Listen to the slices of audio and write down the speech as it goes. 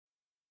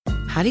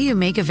how do you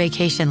make a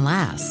vacation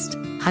last?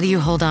 How do you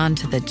hold on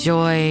to the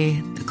joy,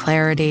 the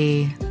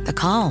clarity, the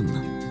calm?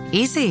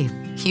 Easy.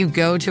 You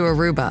go to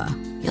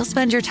Aruba. You'll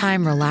spend your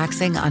time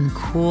relaxing on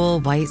cool,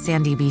 white,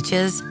 sandy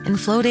beaches and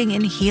floating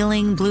in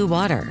healing blue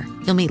water.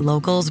 You'll meet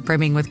locals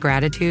brimming with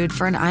gratitude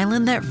for an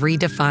island that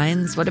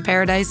redefines what a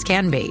paradise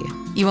can be.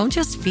 You won't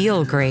just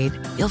feel great,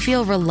 you'll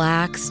feel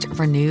relaxed,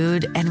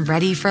 renewed, and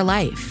ready for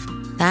life.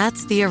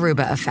 That's the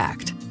Aruba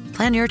effect.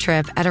 Plan your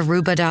trip at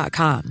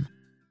Aruba.com.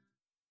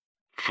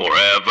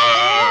 Forever.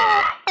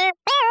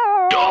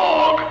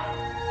 Dog.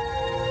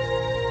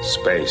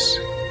 Space.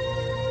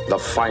 The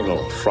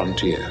final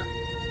frontier.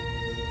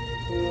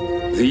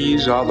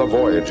 These are the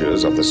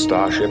voyages of the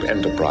Starship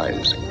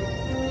Enterprise.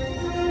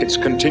 Its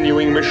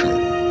continuing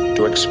mission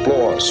to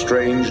explore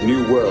strange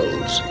new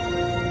worlds,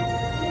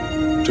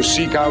 to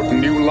seek out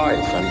new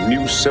life and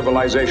new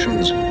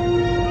civilizations,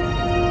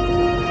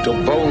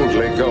 to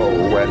boldly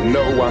go where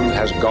no one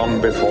has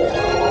gone before.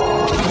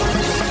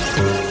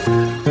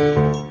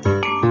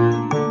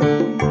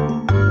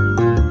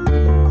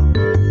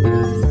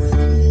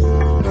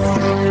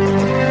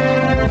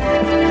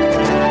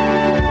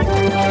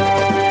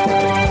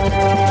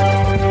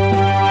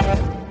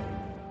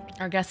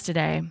 Our guest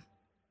today,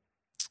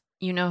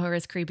 you know her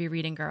as Creepy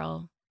Reading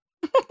Girl.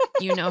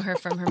 You know her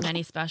from her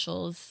many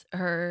specials,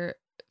 her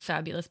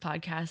fabulous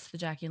podcast, The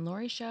Jackie and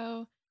Laurie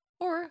Show,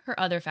 or her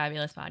other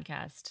fabulous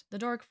podcast, The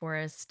Dork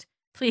Forest.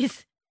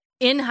 Please,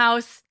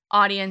 in-house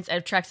audience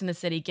at Treks in the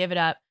City, give it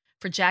up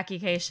for Jackie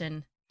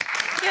Cation.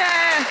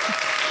 Yeah.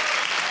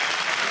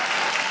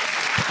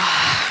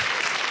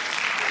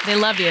 They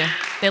love you.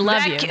 They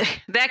love you.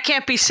 That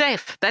can't be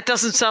safe. That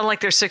doesn't sound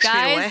like they're 6 feet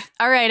away.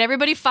 All right,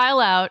 everybody file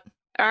out.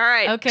 All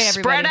right. Okay,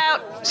 everybody.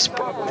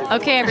 Spread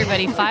out. Okay,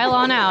 everybody, file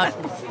on out.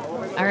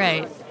 All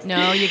right.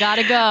 No, you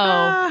gotta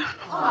go.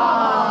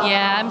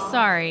 Yeah, I'm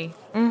sorry.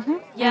 Mm-hmm.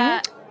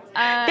 Yeah.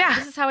 Yeah.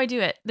 This is how I do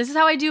it. This is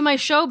how I do my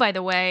show, by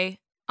the way,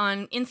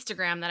 on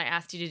Instagram that I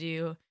asked you to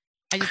do.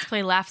 I just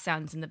play laugh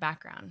sounds in the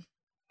background.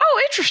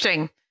 Oh,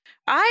 interesting.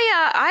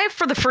 I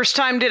for the first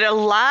time did a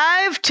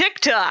live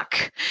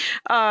TikTok.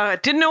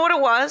 Didn't know what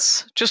it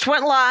was. Just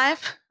went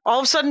live. All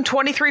of a sudden,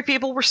 23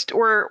 people were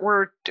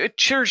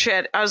church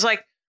at. I was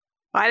like,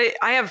 I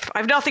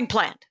have nothing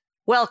planned.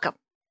 Welcome.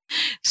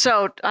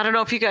 So I don't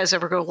know if you guys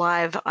ever go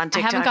live on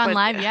TikTok. I haven't gone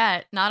live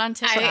yet. Not on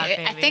TikTok,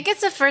 baby. I think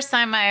it's the first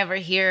time I ever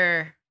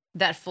hear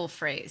that full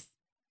phrase.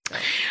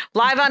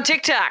 Live on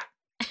TikTok.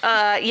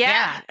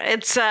 Yeah.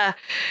 It's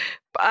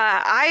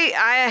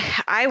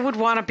I would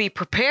want to be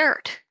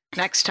prepared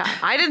next time.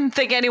 I didn't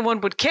think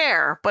anyone would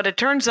care, but it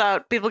turns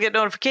out people get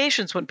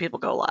notifications when people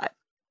go live.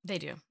 They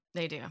do.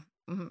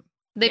 Mm-hmm.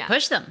 They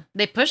push them.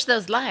 They push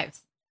those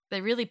lives. They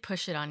really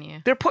push it on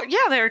you.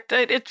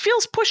 It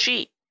feels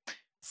pushy.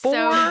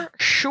 For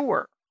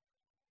sure.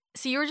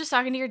 So you were just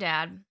talking to your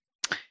dad.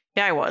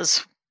 Yeah, I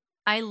was.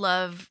 I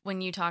love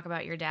when you talk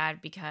about your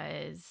dad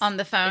because on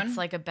the phone, it's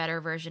like a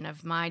better version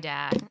of my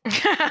dad.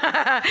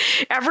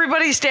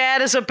 Everybody's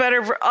dad is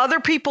other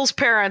people's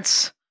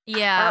parents.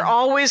 Yeah, are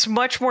always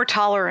much more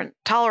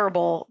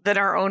tolerable than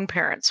our own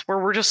parents, where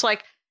we're just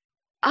like,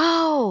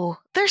 oh,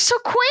 they're so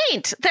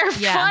quaint. They're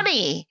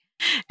funny.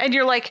 And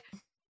you're like,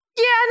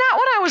 yeah, not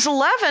when I was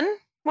 11.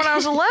 When I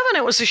was 11,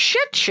 it was a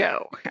shit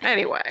show.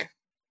 Anyway.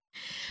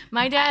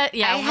 My dad,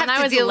 when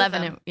I was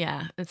 11,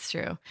 it's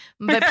true.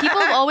 But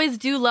people always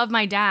do love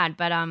my dad,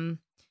 but I'm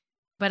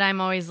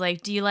always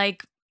like, do you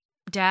like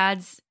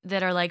dads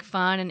that are like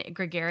fun and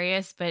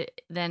gregarious, but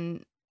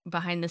then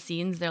behind the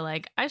scenes they're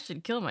like, I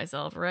should kill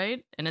myself,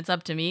 right? And it's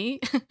up to me.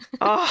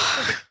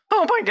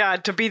 Oh my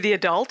God, to be the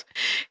adult.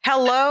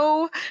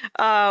 Hello.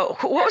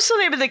 What was the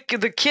name of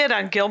the kid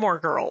on Gilmore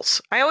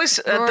Girls? I always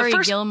Rory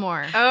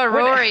Gilmore. Oh,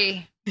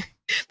 Rory.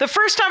 The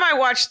first time I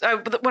watched,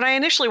 when I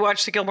initially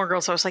watched the Gilmore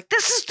Girls, I was like,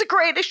 this is the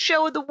greatest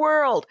show in the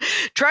world.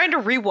 Trying to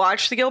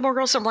rewatch the Gilmore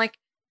Girls, I'm like,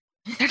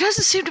 there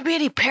doesn't seem to be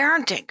any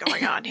parenting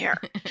going on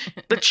here.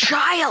 The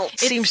child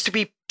seems to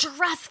be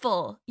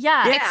stressful.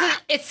 Yeah.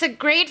 It's a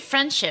great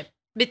friendship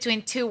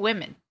between two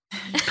women,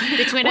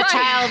 between a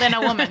child and a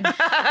woman.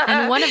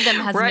 And one of them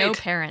has no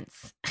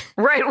parents.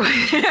 Right.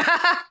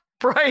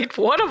 Right.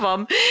 One of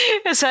them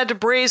has had to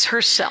raise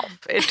herself,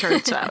 it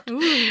turns out.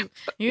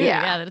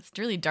 Yeah, that's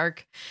really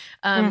dark.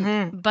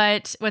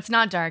 But what's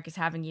not dark is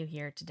having you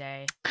here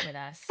today with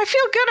us. I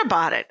feel good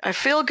about it. I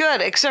feel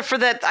good, except for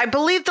that I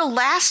believe the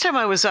last time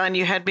I was on,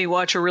 you had me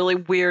watch a really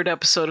weird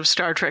episode of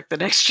Star Trek The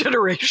Next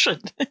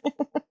Generation.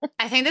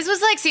 I think this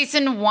was like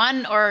season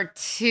 1 or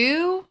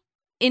 2.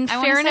 In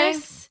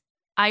fairness,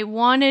 I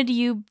wanted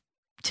you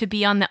to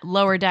be on that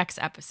Lower Decks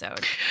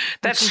episode.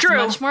 That's true.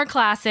 Much more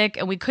classic,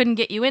 and we couldn't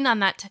get you in on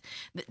that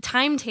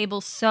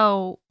timetable,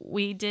 so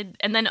we did.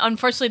 And then,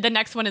 unfortunately, the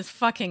next one is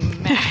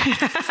fucking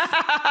Max.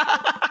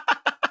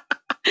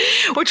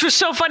 Which was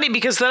so funny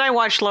because then I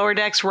watched Lower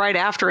Decks right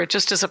after it,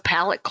 just as a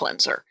palate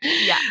cleanser.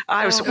 Yeah,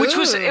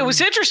 it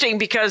was interesting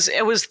because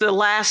it was the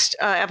last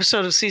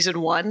episode of season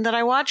 1 that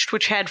I watched,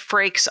 which had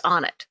Frakes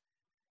on it.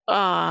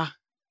 Yeah.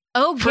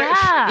 Whoever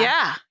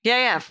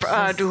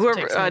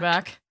Takes me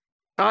back.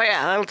 Oh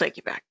yeah, that'll take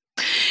you back.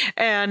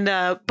 And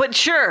but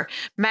sure,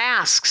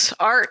 masks,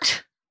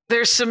 art. There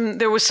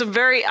was some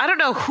very, I don't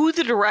know who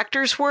the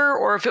directors were,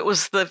 or if it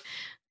was the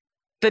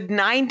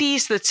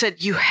 90s that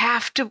said you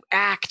have to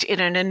act in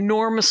an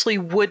enormously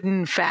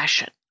wooden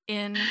fashion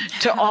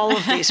to all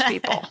of these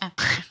people.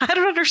 I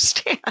don't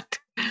understand.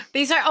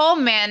 These are all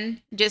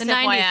men. Just The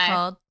 90s FYI.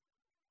 called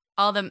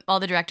all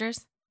the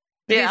directors.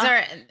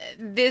 Yeah.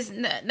 This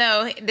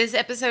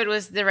episode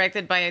was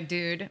directed by a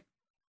dude,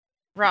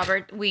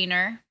 Robert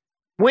Weimer.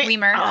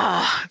 Weimer.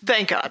 Oh,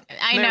 thank God.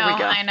 I There we know.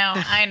 go.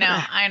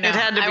 It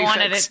had to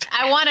be fixed.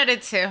 I wanted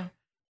it to,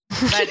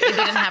 but it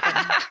didn't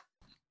happen.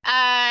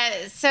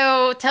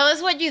 So tell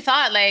us what you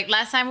thought. Like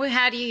last time we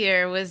had you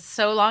here was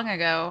so long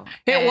ago.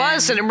 It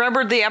was, and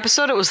remember the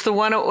episode? It was the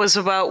one it was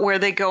about where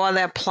they go on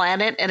that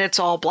planet and it's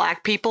all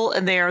black people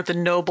and they are the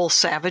noble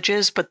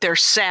savages, but they're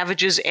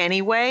savages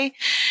anyway.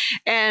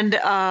 And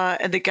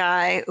the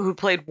guy who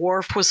played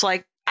Worf was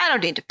like, I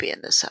don't need to be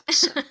in this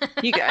episode.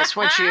 You guys,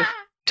 why don't you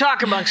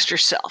talk amongst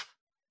yourself?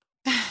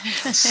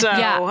 So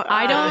Yeah,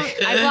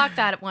 I blocked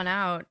that one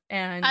out,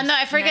 and no,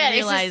 I forget.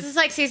 realized This is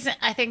like season.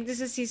 I think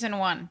this is season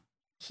 1.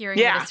 hearing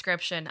Yeah. the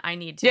description, I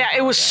need to. Yeah,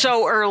 it was apologize.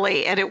 so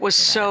early and it was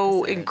for that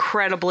so episode.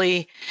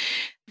 incredibly.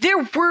 There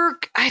were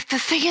the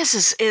thing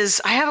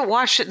is I haven't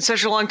watched it in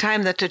such a long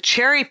time that to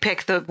cherry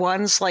pick the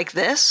ones like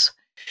this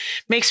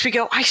makes me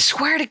go, I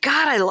swear to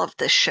God, I love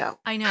this show.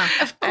 I know.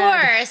 Of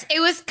course,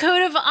 it was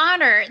Code of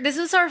Honor. This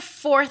was our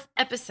 4th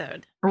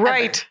episode.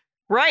 Right.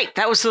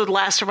 That was the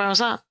last time I was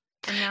on.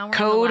 And now we're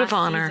Code in the of last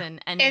Honor. season,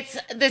 and This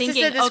is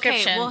thinking, the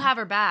description. okay, we'll have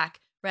her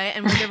back, right?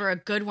 And we'll give her a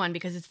good one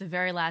because it's the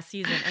very last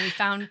season. And we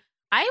found,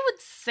 I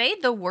would say,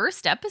 the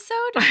worst episode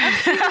of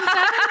season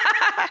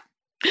 7.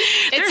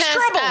 There's says,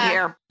 trouble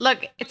here.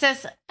 Look, it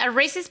says a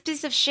racist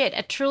piece of shit,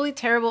 a truly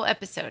terrible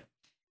episode.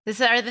 These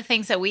are the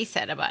things that we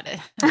said about it.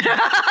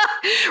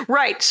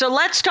 Right. So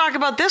let's talk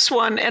about this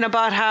one and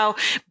about how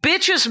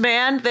bitches,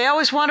 man, they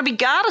always want to be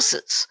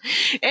goddesses.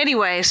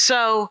 Anyway,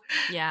 so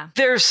Yeah.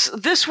 there's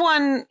this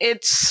one.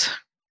 It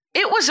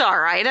was all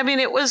right. I mean,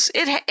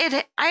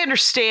 I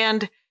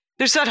understand.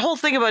 There's that whole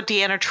thing about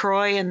Deanna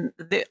Troi and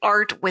the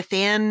art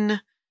within,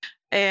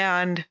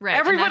 and Right, and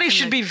everybody that's in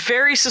should the- be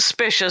very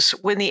suspicious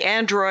when the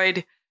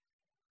android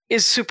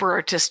is super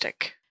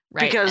artistic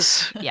Right.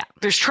 because Yeah.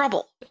 there's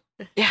trouble.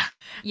 Yeah.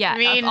 Yeah. I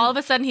mean- all of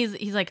a sudden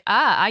he's like,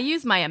 I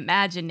use my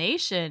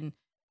imagination.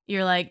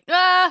 You're like,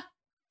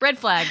 red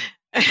flag.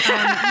 You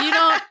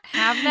don't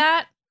have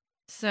that.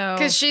 So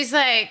Because she's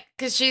like,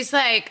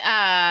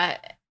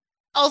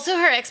 also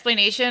her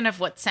explanation of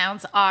what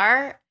sounds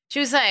are, she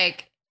was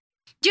like,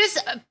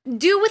 just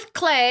do with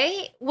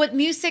clay what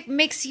music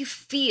makes you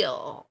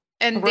feel.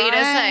 And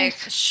Data's Right. like,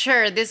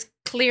 sure, this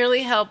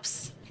clearly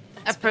helps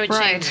approaching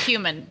Right.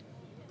 human.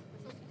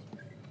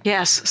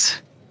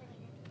 Yes.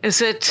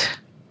 Is it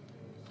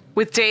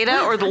with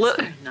Data or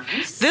the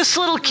this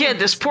little kid,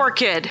 this poor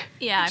kid?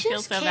 yeah, I feel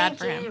just so can't bad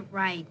for get him. it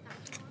right.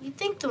 You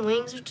think the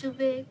wings are too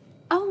big?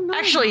 Oh, no,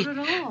 Actually-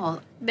 not at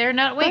all. They're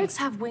not Birds wings.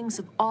 have wings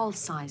of all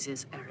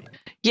sizes, Eric.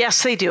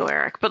 Yes, they do,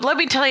 Eric. But let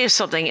me tell you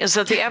something: is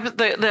that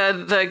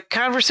the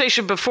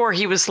conversation before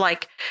he was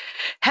like,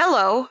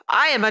 "Hello,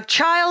 I am a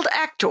child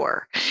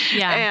actor,"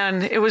 Yeah.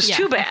 and it was Yeah.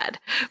 too bad.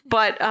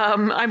 But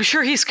I'm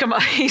sure he's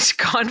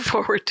gone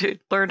forward to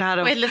learn how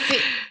to. Wait,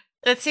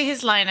 let's see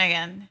his line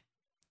again.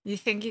 You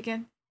think you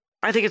can?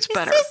 I think it's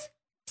better. Is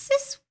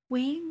this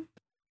wing?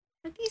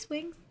 Are these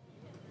wings?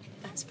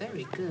 That's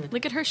very good.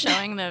 Look at her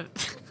showing the.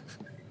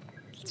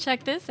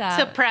 Check this out.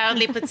 So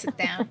proudly puts it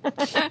down.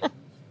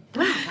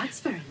 Wow, that's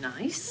very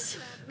nice.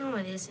 No,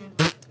 it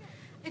isn't.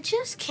 I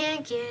just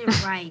can't get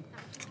it right.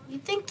 You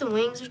think the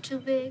wings are too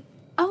big?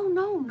 Oh,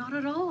 no, not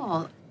at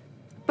all.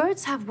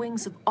 Birds have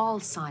wings of all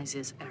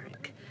sizes,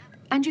 Eric.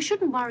 And you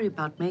shouldn't worry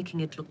about making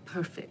it look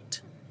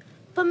perfect.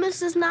 But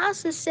Mrs.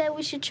 Nasa said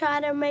we should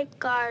try to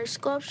make our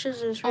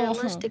sculptures as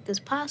realistic as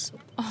possible.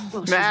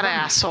 Well, she's That right.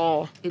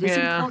 asshole. It is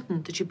Yeah.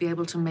 important that you be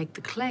able to make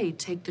the clay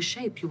take the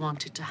shape you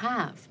want it to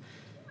have.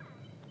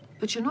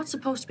 But you're not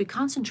supposed to be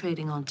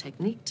concentrating on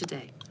technique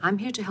today. I'm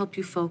here to help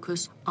you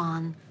focus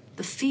on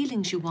the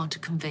feelings you want to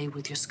convey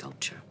with your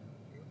sculpture.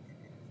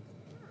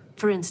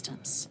 For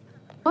instance,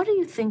 what do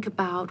you think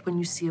about when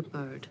you see a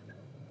bird?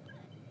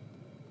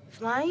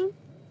 Flying?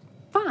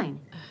 Fine.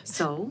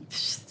 So,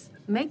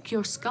 make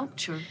your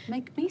sculpture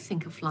make me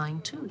think of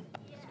flying too.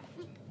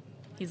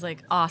 He's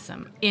like,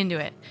 awesome, into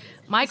it.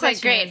 My It's like,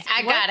 question great, is,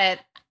 I what got it.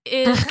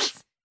 is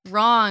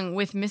wrong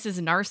with Mrs.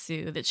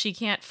 Narsu that she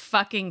can't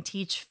fucking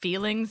teach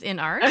feelings in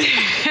art?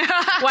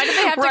 Why do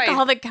they have to Right.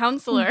 call the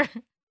counselor?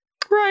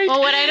 Right. Well,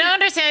 what I don't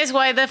understand is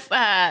why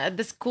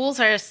the schools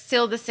are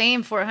still the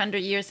same for 100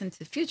 years into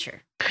the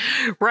future.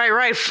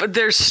 Right.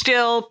 They're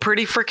still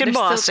pretty freaking They're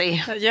bossy.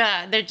 still-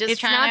 yeah, they're just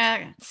It's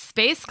trying not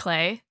space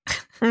clay.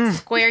 to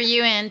square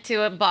you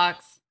into a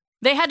box.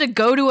 They had to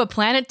go to a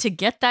planet to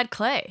get that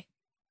clay.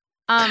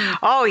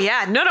 Oh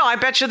yeah, no, I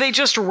bet you they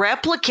just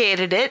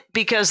replicated it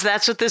because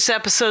that's what this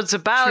episode's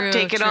about. True,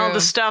 taking all true.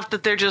 the stuff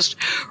that they're just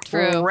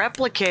True.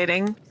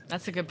 replicating.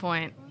 That's a good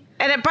point.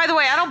 And by the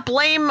way, I don't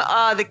blame the kid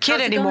How's it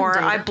going, anymore.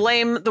 Data? I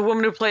blame the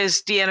woman who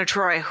plays Deanna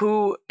Troy,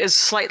 who is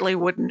slightly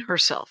wooden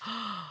herself.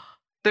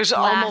 There's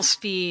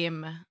almost...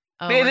 Blaspheme.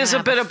 Oh, It is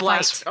a bit of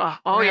blasphemy.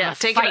 Oh yeah,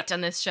 take take it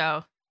on this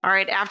show. All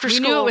right, after We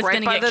school, knew it was right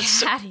going by to get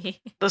the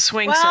catty. the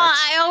swing Well, sets.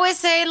 I always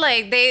say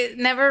like they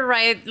never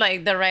write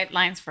like the right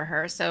lines for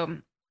her, so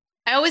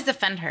I always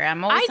defend her.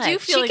 I'm always I do like,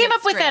 feel she like came it's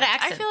up with that script.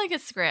 accent. I feel like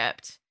it's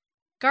script.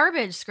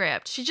 Garbage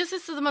script. She just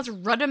is the most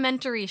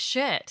rudimentary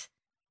shit.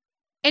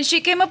 And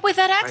she came up with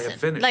that have accent.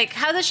 finished. Like,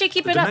 how does she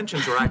keep The it up?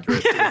 dimensions are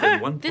accurate to within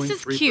 1.3%. This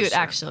is cute,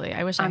 actually.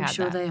 I wish I I'm had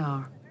sure that. they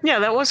are. Yeah,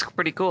 that was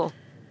pretty cool.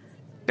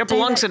 It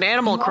belongs in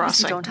Animal you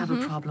obviously Crossing. don't have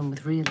a problem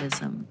with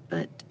realism,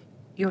 but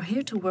you're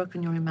here to work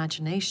on your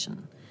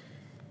imagination.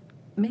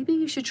 Maybe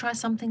you should try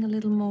something a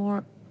little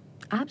more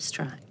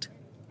abstract.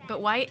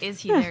 But why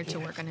is he there to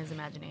work on his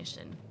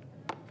imagination?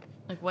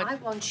 Like what? I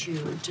want you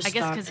to I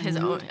guess start because a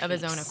new of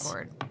his own piece.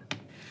 accord. With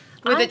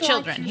the I'd like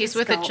children. you to He's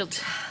with the sculpt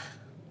children.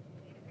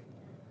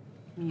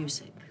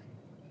 Music.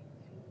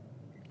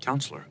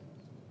 Counselor,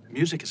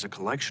 music is a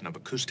collection of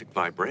acoustic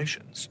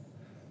vibrations.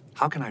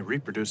 How can I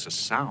reproduce a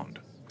sound?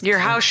 Your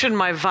house should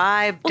my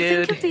vibe,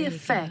 Well, dude. think of the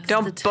effect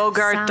Don't that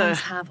bogart the- sounds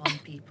have on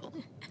people.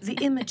 The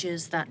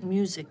images that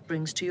music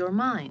brings to your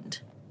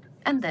mind.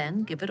 And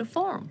then give it a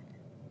form.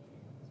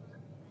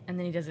 And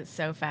then he does it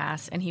so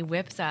fast, and he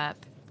whips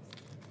up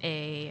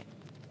a.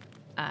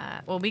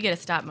 Well, we get a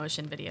stop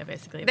motion video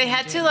basically. of They him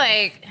had to doing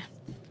like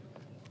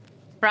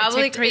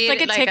probably this. create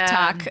It's like a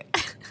TikTok.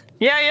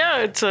 Yeah,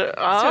 it's a.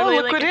 Oh, Totally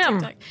look like at a him.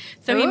 TikTok.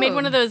 So he made Ooh.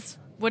 one of those.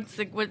 What's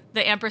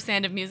the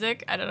ampersand of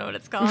music? I don't know what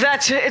it's called.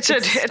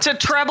 It's a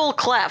treble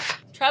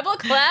clef. Treble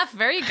clef.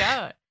 There you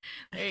go.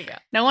 There you go.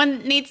 No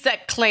one needs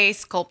that clay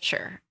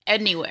sculpture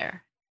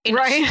anywhere in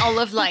Right. all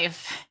of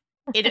life.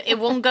 It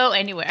won't go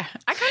anywhere.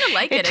 I kind of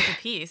like it as a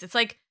piece. It's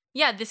like,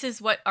 yeah, this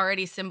is what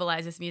already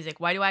symbolizes music.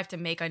 Why do I have to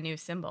make a new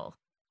symbol?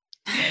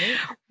 Right?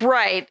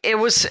 Right. It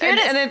was, Here it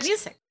is, and it's.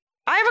 music.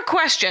 I have a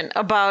question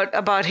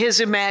about his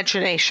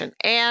imagination,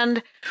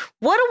 and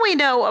what do we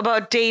know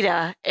about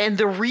Data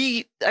and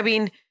I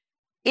mean,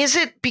 is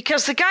it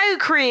because the guy who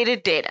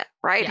created Data,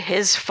 right? Yeah.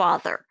 His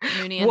father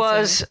Mooney and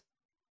was. Soon.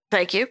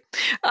 Thank you.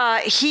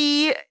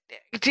 He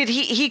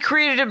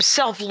created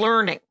himself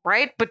learning,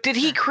 right? But did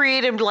he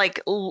create him like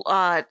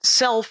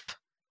self,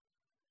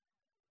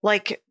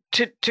 like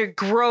to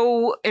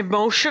grow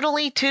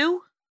emotionally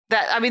too?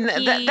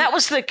 That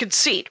was the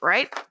conceit,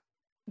 right?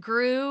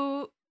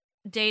 Grew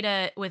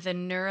Data with a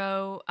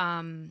neuro,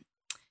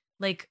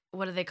 like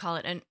what do they call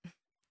it?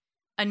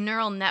 A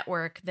neural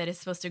network that is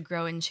supposed to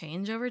grow and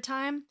change over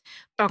time,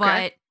 Okay.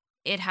 but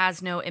it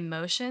has no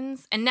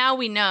emotions. And now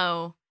we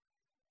know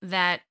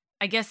that.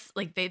 I guess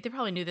like they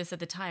probably knew this at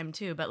the time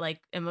too, but like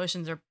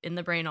emotions are in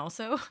the brain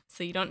also,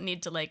 so you don't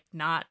need to like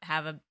not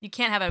have you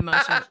can't have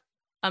a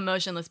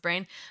emotionless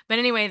brain. But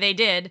anyway, they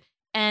did,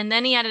 and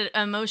then he had an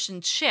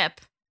emotion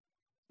chip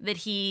that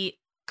he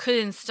could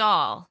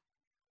install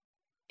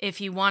if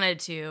he wanted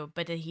to,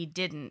 but that he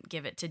didn't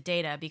give it to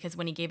Data because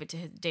when he gave it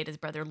to Data's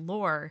brother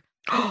Lore,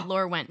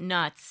 Lore went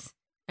nuts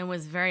and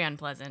was very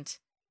unpleasant,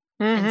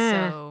 and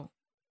so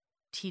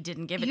he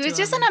didn't give it. He to was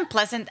just him. an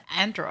unpleasant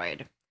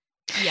android.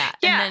 Yeah.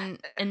 Yeah.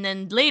 And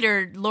then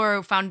later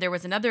Laura found there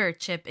was another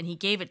chip and he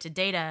gave it to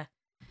Data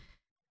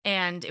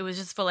and it was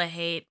just full of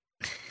hate.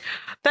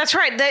 That's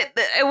right.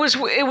 It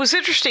was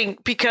interesting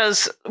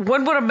because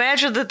one would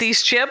imagine that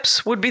these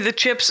chips would be the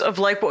chips of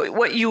like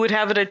what you would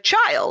have in a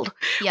child,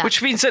 Yeah.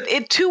 which means that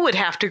it too would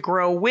have to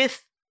grow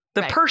with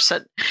the Right.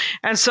 person.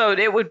 And so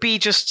it would be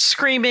just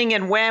screaming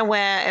and wah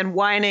and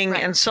whining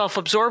Right. and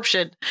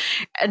self-absorption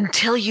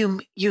until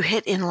you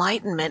hit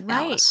enlightenment,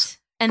 Alice.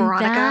 And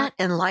Veronica, that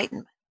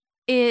enlightenment.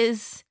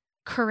 is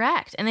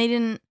correct. And they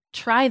didn't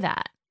try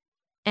that.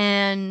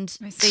 And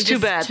they It's just too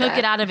bad took that-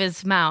 it out of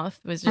his mouth,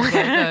 was just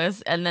where it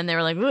goes. And then they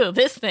were like, ooh,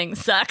 this thing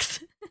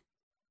sucks.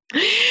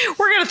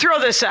 We're going to throw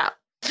this out.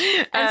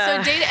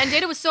 And so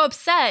Data was so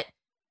upset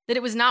that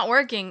it was not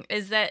working,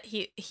 is that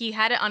he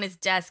had it on his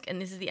desk,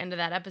 and this is the end of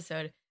that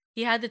episode.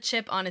 He had the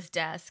chip on his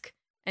desk,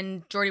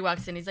 and Geordi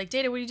walks in. He's like,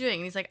 Data, what are you doing?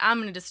 And he's like, I'm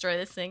going to destroy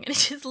this thing. And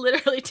he just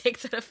literally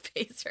takes out a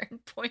phaser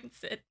and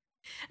points it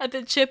at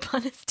the chip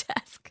on his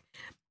desk.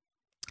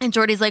 And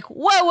Geordi's like,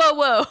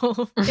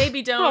 whoa.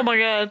 Maybe don't. Oh my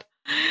God.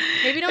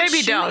 Maybe don't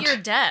shoot your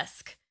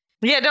desk.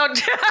 Yeah, don't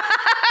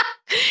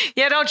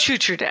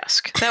shoot your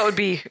desk. That would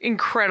be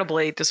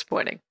incredibly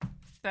disappointing.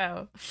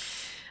 So,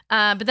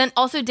 but then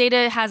also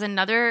Data has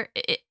another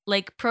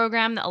like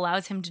program that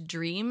allows him to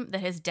dream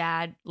that his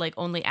dad like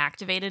only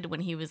activated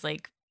when he was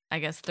like, I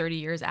guess 30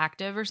 years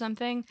active or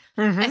something.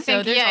 Mhm. I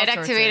think, there's yeah, all it sorts of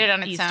activated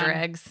on its Easter own.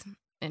 eggs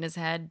in his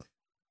head.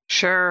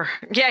 Sure.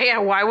 Yeah.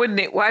 Why wouldn't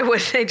it? Why would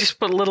they just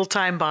put little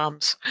time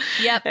bombs?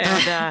 Yep.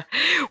 And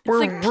we're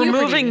like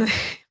removing puberty.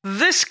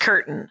 this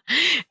curtain,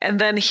 and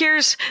then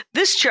here's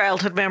this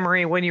childhood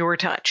memory when you were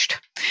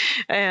touched,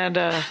 and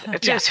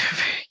it just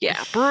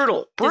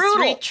brutal. This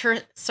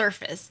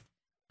resurfaced.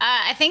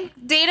 I think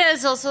Data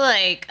is also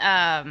like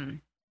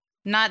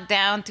not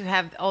down to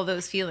have all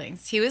those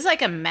feelings. He was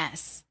like a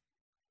mess.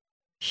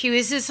 He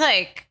was just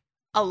like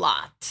a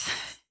lot.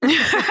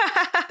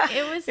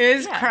 It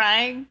was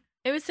crying.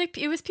 It was like,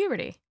 it was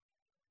puberty.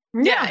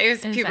 Yeah, it was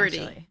puberty.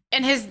 Essentially.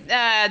 And his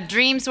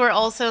dreams were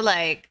also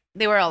like,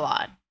 they were a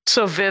lot.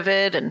 So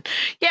vivid and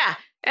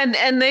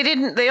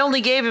they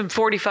only gave him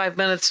 45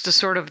 minutes to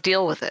sort of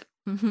deal with it.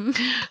 Mm-hmm.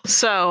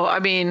 So, I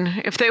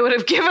mean, if they would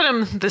have given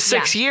him the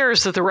 6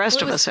 years that the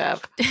rest of us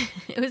have.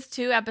 It was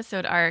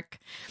 2-episode arc,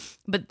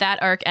 but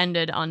that arc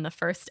ended on the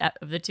first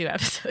of the 2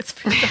 episodes,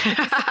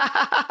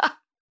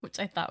 which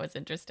I thought was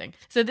interesting.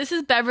 So this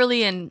is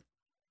Beverly and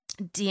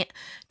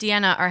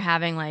Deanna are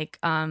having like,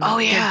 they're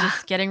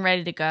just getting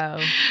ready to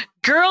go.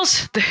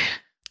 Girls.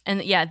 And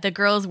the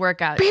girls'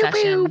 workout Pew,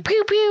 session.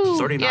 pew, pew, pew.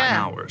 39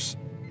 hours.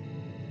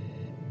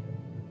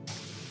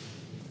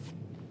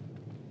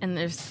 And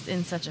they're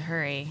in such a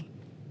hurry.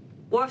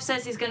 Worf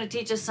says he's going to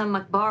teach us some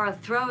Makbara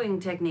throwing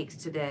techniques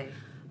today.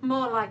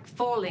 More like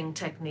falling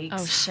techniques.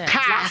 Oh, shit.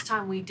 Last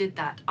time we did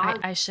that,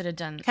 I should have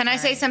done. Can I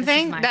say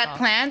something? That fault.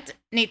 plant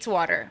needs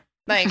water.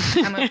 Like,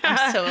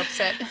 I'm so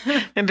upset.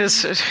 And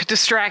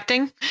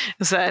distracting?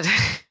 Is that?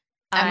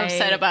 I'm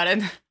upset about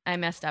it. I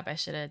messed up. I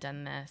should have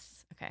done this.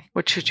 Okay.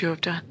 What should you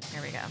have done?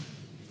 Here we go.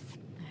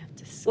 I have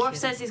to. Worf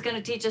says he's going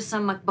to teach us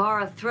some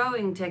Makbara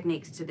throwing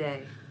techniques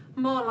today.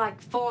 More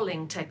like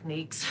falling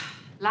techniques.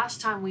 Last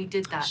time we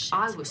did that,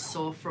 I was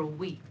sore for a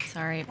week.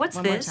 Sorry. What's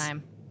One this? more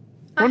time.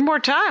 One more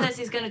time. Says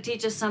he's going to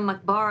teach us some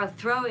Makbara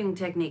throwing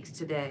techniques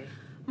today.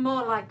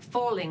 More like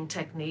falling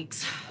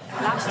techniques.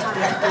 Last time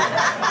we did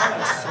that, I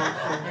was sore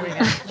for a week.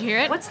 Did you hear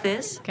it? What's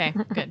this? Okay,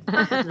 good.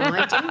 I have no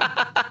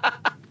idea.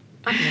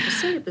 I've never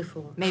seen it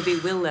before. Maybe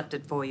Will left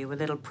it for you, a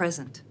little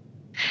present.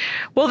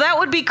 Well, that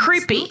would be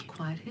creepy. It's not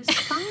quite his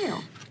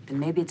style. Then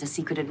maybe it's a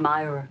secret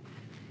admirer.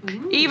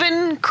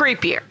 Even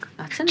creepier.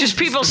 Just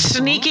people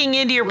sneaking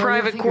into your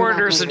private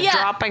quarters and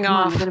dropping Come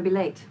on, off. I'm going to be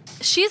late.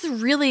 She's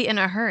really in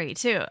a hurry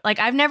too. Like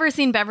I've never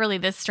seen Beverly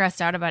this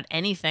stressed out about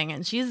anything,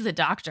 and she's the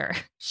doctor.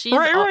 She's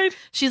right.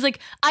 She's like,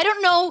 I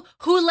don't know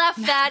who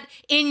left that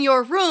in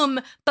your room,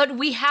 but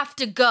we have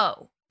to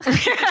go.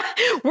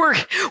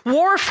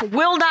 Worf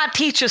will not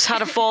teach us how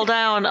to fall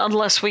down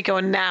unless we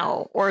go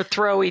now or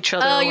throw each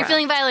other. Oh, around. you're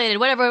feeling violated.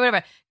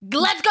 Whatever.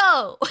 Let's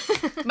go.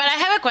 But I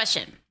have a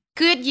question.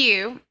 Could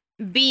you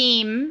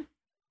beam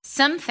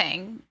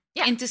something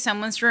into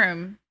someone's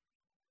room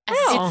as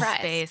a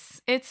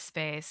surprise? It's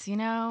space, you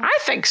know? I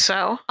think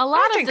so. A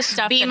lot of the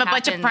stuff beam that a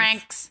bunch of happens-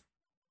 pranks.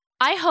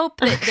 I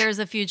hope that there's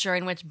a future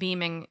in which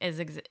beaming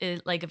is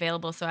like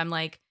available. So I'm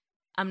like,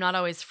 I'm not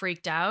always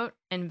freaked out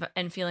and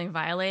feeling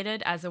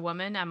violated as a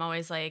woman. I'm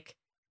always like,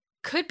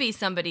 could be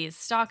somebody is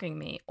stalking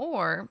me,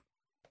 or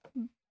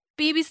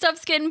baby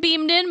stuff's getting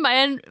beamed in by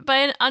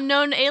an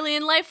unknown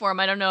alien life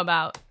form I don't know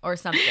about, or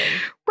something.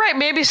 Right,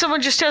 maybe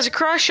someone just has a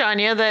crush on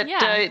you that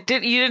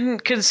you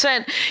didn't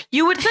consent.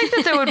 You would think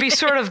that there would be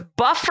sort of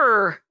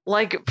buffer,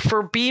 like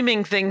for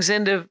beaming things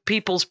into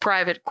people's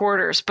private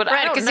quarters, but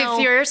I don't know.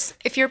 Because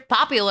if you're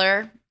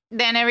popular,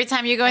 then every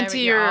time you go into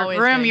your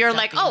room, you're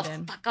like, oh,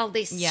 fuck all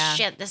this shit.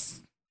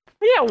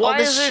 Yeah, why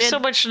this is there shit. so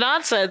much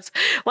nonsense?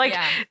 Like,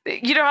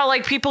 you know how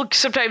like people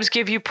sometimes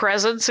give you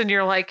presents and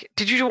you're like,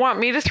 did you want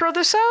me to throw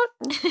this out?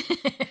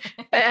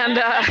 And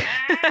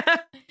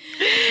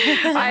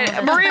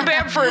Maria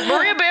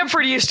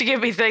Bamford used to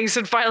give me things,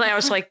 and finally I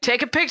was like,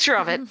 take a picture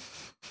of it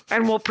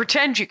and we'll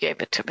pretend you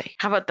gave it to me.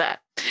 How about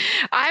that?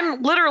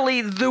 I'm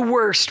literally the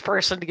worst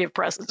person to give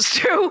presents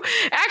to.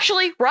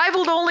 Actually,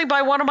 rivaled only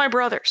by one of my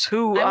brothers,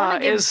 who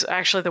is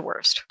actually the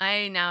worst.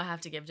 I now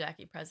have to give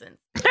Jackie presents.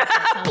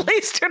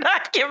 Please do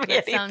not give me That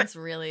anything. sounds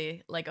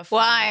really like a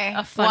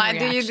Why? fun Why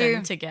do you reaction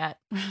do? to get.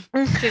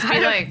 Just be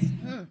like,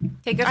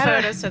 take a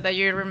photo so that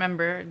you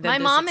remember that My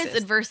this mom is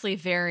exists. adversely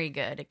very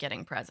good at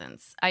getting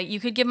presents. You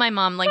could give my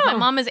mom, my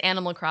mom is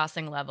Animal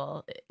Crossing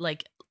level.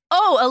 Like,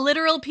 oh, a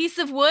literal piece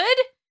of wood?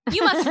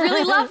 You must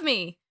really love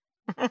me.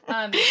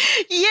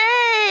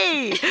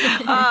 Yay!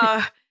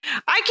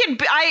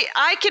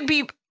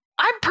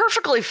 I'm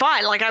perfectly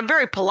fine. Like, I'm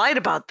very polite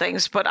about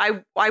things, but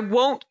I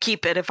won't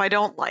keep it if I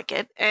don't like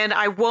it. And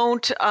I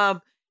won't,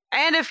 and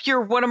if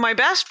you're one of my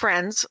best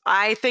friends,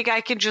 I think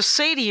I can just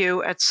say to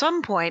you at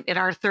some point in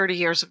our 30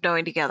 years of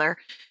knowing together,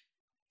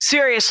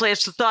 seriously,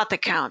 it's the thought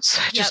that counts.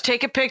 Just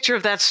take a picture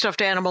of that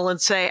stuffed animal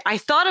and say, I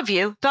thought of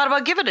you, thought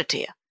about giving it to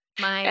you.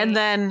 And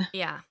then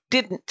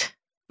didn't.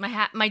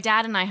 My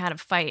dad and I had a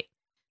fight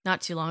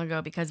not too long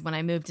ago because when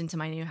I moved into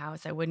my new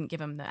house, I wouldn't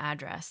give him the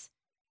address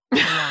for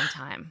a long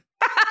time.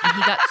 And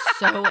he got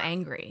so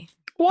angry.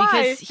 Why?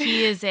 Because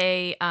he is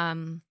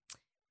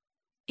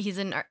he's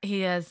a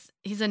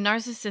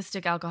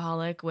narcissistic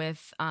alcoholic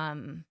with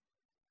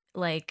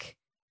like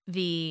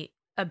the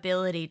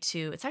ability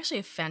to, it's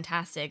actually a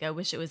fantastic, I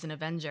wish it was an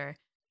Avenger,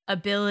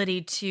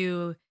 ability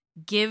to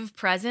give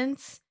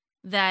presents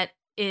that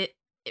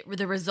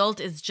the result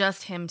is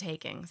just him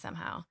taking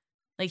somehow.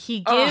 Like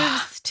he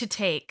gives to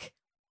take.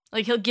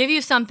 Like he'll give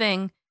you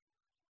something,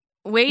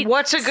 wait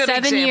What's a good 7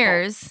 example?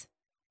 years,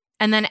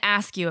 and then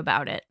ask you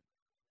about it.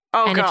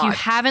 Oh, and God. if you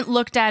haven't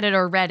looked at it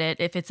or read it,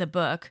 if it's a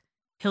book,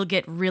 he'll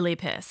get really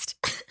pissed.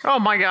 Oh,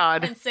 my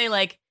God. And say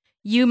like,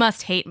 you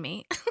must hate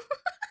me.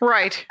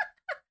 Right.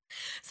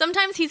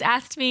 Sometimes he's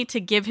asked me to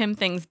give him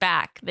things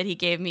back that he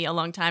gave me a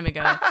long time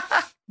ago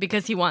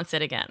because he wants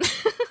it again.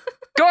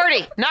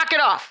 Gordy, knock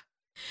it off.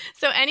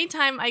 So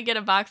anytime I get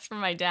a box from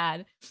my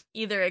dad,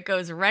 either it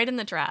goes right in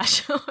the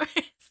trash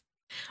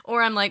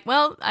or I'm like,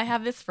 well, I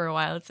have this for a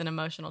while. It's an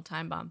emotional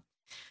time bomb.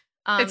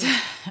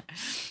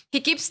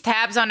 He keeps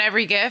tabs on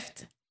every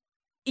gift.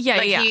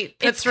 Yeah, yeah. He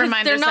puts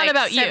reminders they're not like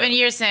about 7 you.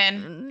 years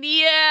in.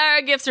 Yeah,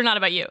 our gifts are not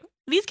about you.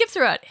 These gifts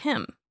are about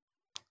him.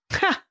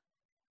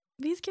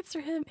 These gifts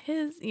are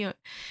his,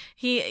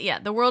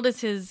 the world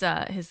is his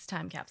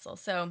time capsule.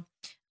 So,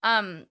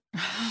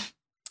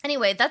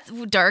 anyway, that's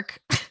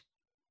dark.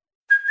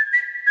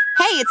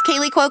 Hey, it's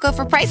Kaylee Cuoco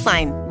for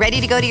Priceline.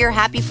 Ready to go to your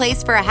happy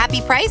place for a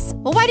happy price?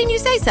 Well, why didn't you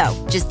say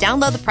so? Just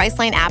download the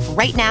Priceline app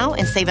right now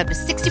and save up to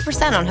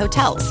 60% on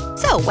hotels.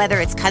 So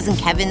whether it's Cousin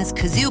Kevin's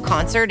Kazoo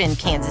Concert in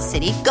Kansas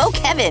City, go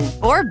Kevin,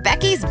 or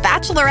Becky's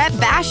Bachelorette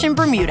Bash in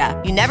Bermuda,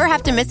 you never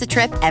have to miss a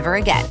trip ever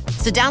again.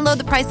 So download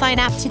the Priceline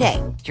app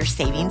today. Your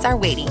savings are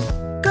waiting.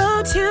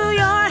 Go to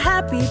your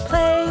happy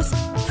place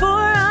for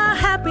a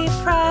happy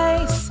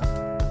price.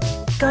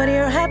 Go to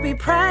your happy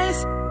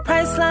price,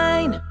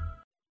 Priceline.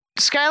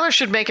 Skylar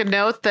should make a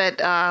note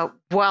that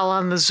while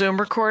on the Zoom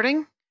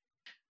recording,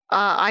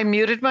 I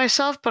muted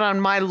myself, but on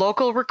my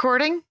local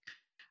recording,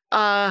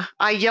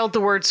 I yelled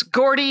the words,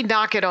 Gordy,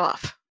 knock it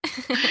off.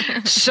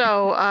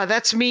 So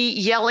that's me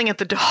yelling at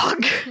the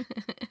dog.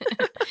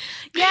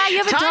 Yeah, you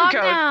have a dog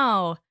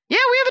now. Yeah,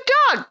 we have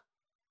a dog.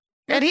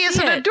 And he is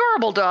an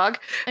adorable dog.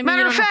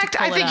 Matter of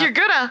fact, I think you're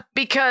gonna,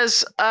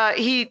 because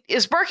he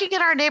is barking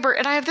at our neighbor.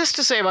 And I have this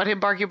to say about him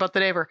barking about the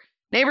neighbor.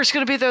 Neighbor's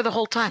going to be there the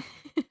whole time.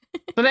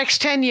 The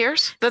next 10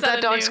 years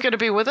that dog's going to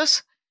be with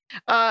us.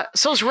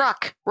 So's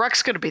Ruck.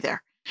 Ruck's going to be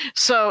there.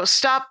 So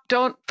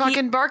don't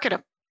fucking bark at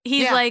him.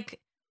 He's like,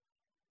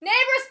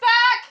 neighbor's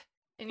back!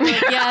 And you're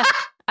like, yeah,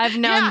 I've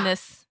known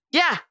this.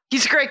 Yeah,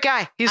 he's a great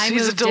guy.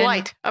 He's a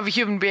delight of a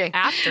human being.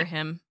 After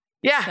him.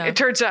 Yeah, so. It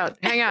turns out.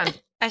 Hang on.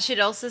 I should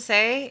also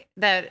say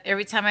that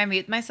every time I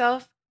mute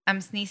myself,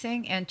 I'm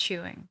sneezing and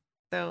chewing.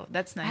 So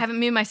that's nice. I haven't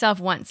muted myself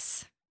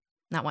once.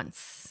 Not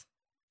once.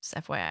 Just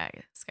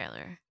FYI,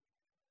 Skylar.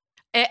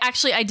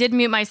 Actually, I did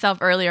mute myself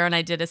earlier and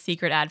I did a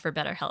secret ad for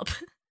BetterHelp.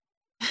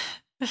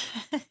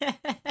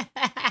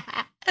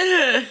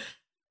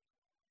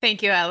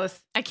 Thank you,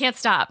 Alice. I can't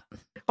stop.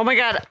 Oh my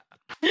God.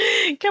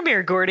 Come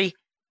here, Gordy.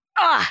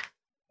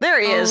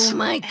 There he is. Oh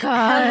my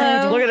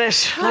God. Look at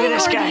this. Look at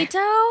this guy.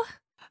 Gordito?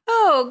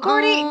 Oh,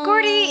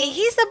 Gordy,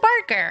 he's a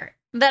barker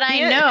that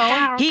I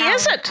know. He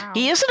isn't.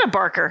 He isn't a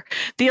barker.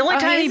 The only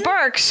time he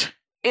barks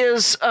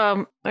is,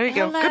 there you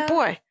go. Good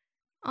boy.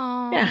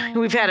 Oh. Yeah,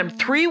 we've had him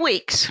 3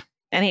 weeks.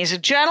 And he's a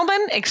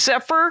gentleman,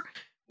 except for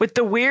with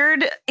the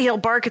weird, he'll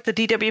bark at the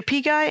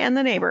DWP guy and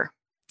the neighbor.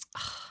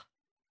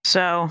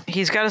 So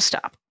he's got to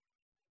stop.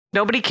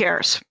 Nobody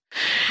cares.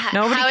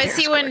 Nobody How cares, is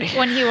he when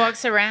he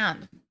walks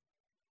around?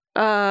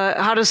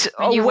 How does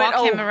when you walk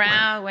him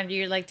around? When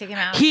you take him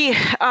out? He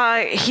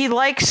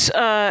likes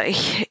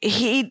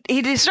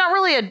he's not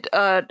really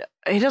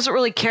he doesn't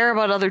really care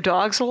about other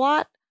dogs a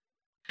lot.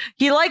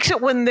 He likes it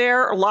when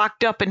they're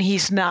locked up and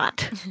he's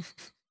not.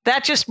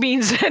 That just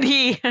means that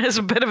he is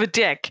a bit of a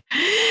dick.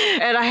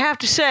 And I have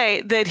to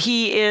say that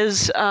he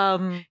is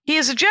a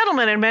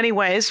gentleman in many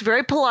ways,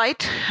 very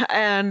polite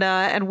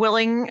and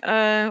willing.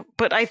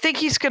 But I think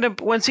he's going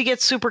to, once he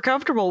gets super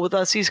comfortable with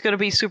us, he's going to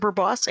be super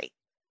bossy.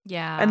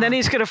 Yeah. And then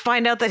he's going to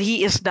find out that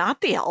he is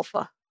not the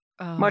alpha,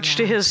 much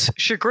to his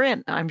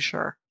chagrin, I'm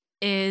sure.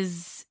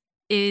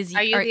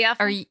 Are you the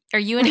alpha? Are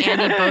you and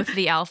Andy both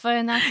the alpha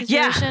in that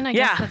situation? I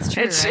guess that's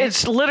true.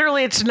 It's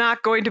literally, it's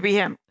not going to be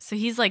him. So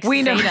he's like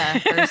Zeta or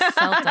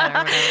Celta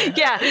or whatever.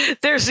 Yeah,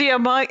 there's the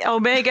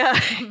Omega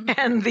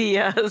and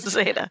the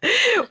Zeta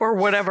or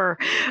whatever.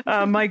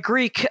 My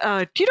Greek. Do you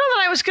know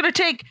that I was going to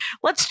take?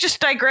 Let's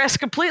just digress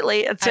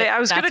completely and say I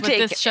was going to take.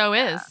 That's what this show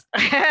is.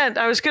 And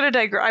I was going to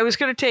digress. I was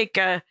going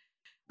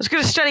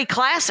to study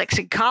classics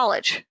in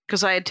college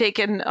because I had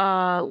taken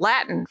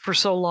Latin for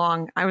so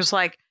long. I was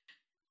like,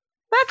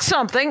 that's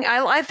something.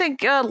 I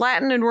think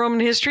Latin and Roman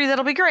history,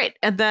 that'll be great.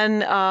 And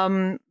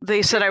then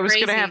they said I was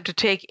going to have to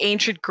take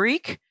ancient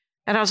Greek.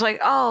 And I was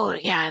like, oh,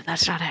 yeah,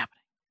 that's not happening.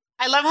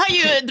 I love how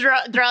you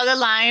draw the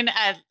line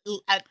at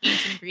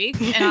ancient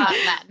Greek and not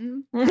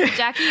Latin.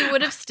 Jackie, you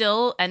would have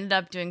still ended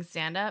up doing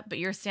stand-up, but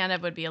your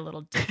stand-up would be a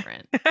little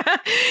different.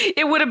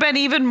 It would have been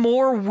even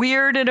more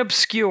weird and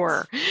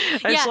obscure.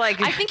 Yeah,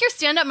 I think your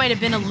stand-up might have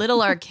been a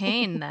little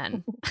arcane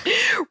then.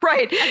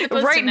 Right.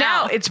 Right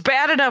now, it's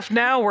bad enough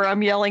now where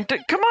I'm yelling,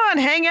 come on,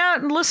 hang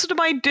out and listen to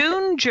my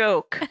Dune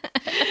joke.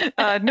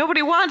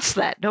 Nobody wants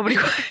that.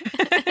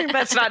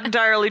 That's not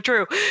entirely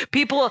true.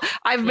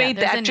 I've made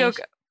that joke.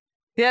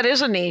 Yeah, it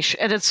is a niche,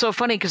 and it's so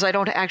funny because I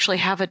don't actually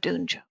have a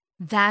Dune joke.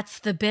 That's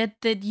the bit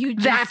that you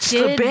just That's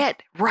did. the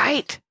bit,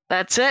 right?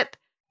 That's it.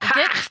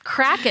 Get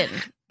Kraken.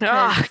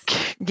 Oh,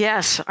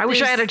 yes. I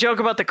wish I had a joke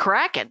about the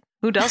Kraken.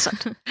 Who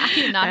doesn't? I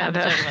do not have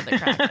a joke about the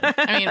Kraken.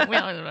 I mean, we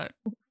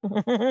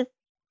don't know.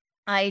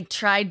 I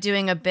tried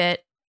doing a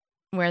bit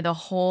where the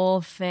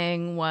whole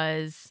thing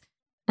was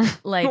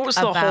like What was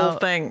the whole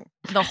thing?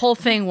 The whole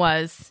thing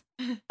was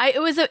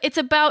it's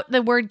about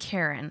the word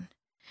Karen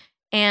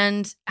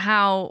and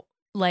how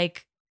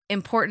like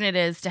important it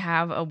is to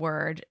have a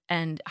word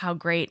and how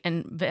great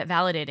and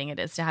validating it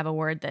is to have a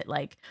word that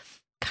like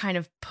kind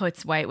of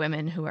puts white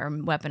women who are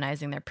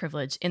weaponizing their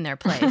privilege in their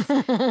place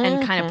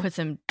and kind of puts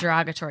some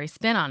derogatory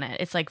spin on it.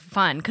 It's like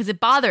fun because it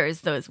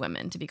bothers those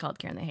women to be called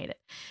Karen. They hate it.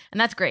 And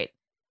that's great.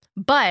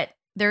 But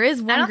there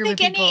is one group of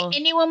people. I don't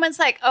think any woman's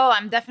like, oh,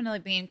 I'm definitely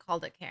being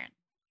called a Karen.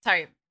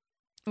 Sorry.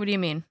 What do you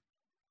mean?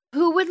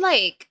 Who would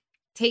like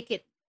take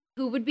it?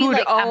 Who would be Who would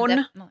like,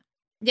 own?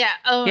 Yeah.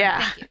 Oh,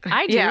 Yeah. thank you.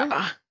 I do.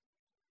 Yeah.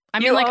 I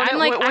mean, like, I'm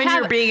like, when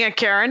you're being a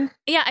Karen.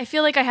 Yeah, I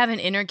feel like I have an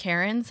inner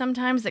Karen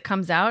sometimes that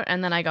comes out,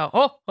 and then I go,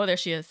 oh, there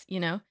she is, you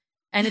know?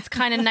 And it's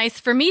kind of nice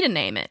for me to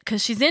name it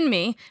because she's in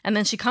me, and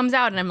then she comes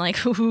out, and I'm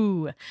like,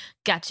 ooh,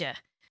 gotcha.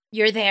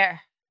 You're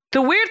there.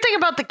 The weird thing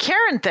about the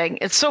Karen thing,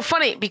 it's so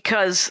funny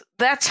because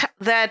that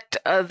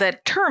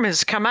term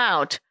has come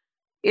out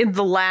in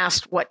the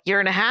last, year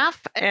and a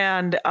half?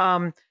 And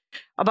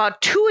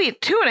about two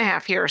and a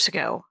half years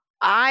ago,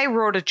 I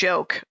wrote a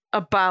joke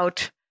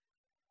about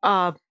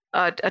a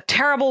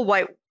terrible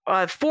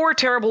four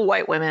terrible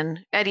white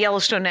women at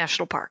Yellowstone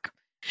National Park.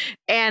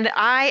 And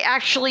I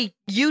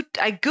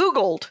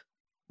Googled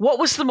what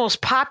was the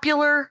most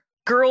popular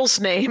girl's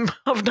name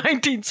of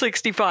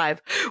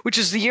 1965, which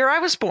is the year I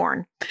was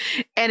born.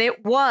 And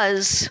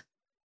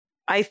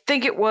I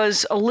think it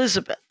was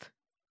Elizabeth.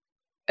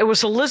 It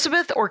was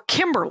Elizabeth or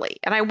Kimberly.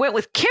 And I went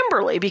with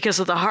Kimberly because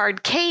of the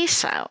hard K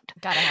sound.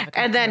 Gotta have a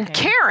and then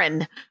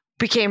Karen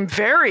became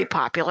very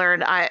popular,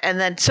 and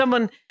then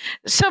someone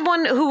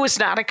who was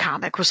not a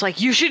comic was like,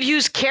 you should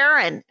use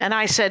Karen. And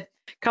I said,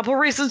 a couple of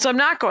reasons I'm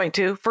not going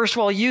to. First of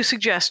all, you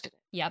suggested it.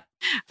 Yep.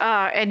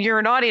 And you're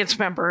an audience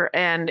member,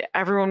 and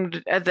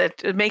everyone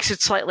that makes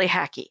it slightly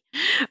hacky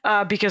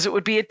because it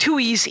would be a too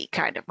easy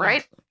kind of,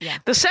 right? Yeah.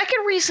 The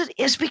second reason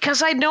is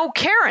because I know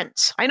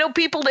Karens. I know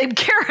people named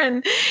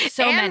Karen.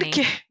 So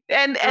many.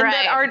 And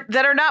Right.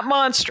 that are not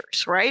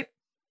monsters, right?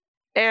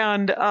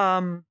 And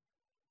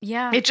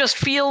yeah, it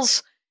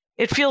feels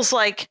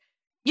like,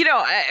 you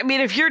know, I mean,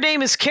 if your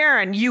name is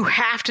Karen, you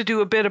have to do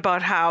a bit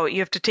about how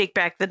you have to take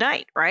back the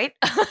night, right?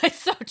 It's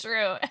so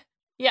true.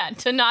 Yeah,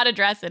 to not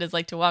address it is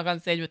like to walk on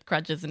stage with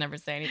crutches and never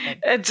say anything.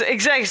 It's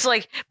exactly. It's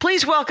like,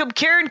 please welcome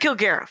Karen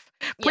Kilgariff.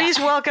 Please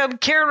welcome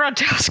Karen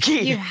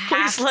Rontowski. You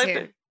have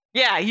to.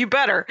 Yeah, you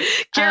better.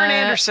 Karen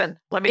Anderson.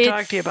 Let me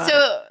talk to you about it.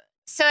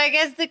 So I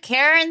guess the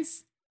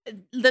Karens,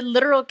 the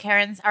literal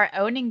Karens, are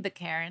owning the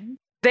Karen.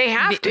 They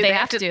have to. They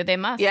have to. They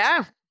must.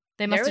 Yeah.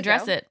 They must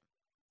address it.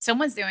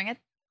 Someone's doing it.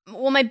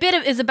 Well, my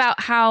bit is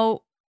about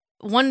how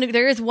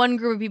there is one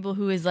group of people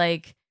who is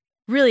like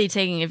really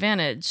taking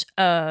advantage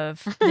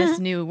of this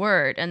new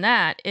word, and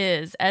that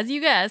is, as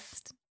you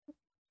guessed,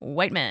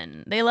 white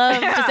men. They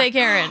love to say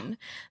Karen.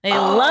 They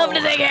love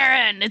to say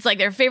Karen. It's like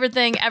their favorite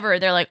thing ever.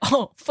 They're like,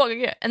 oh, fuck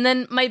yeah. And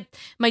then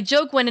my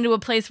joke went into a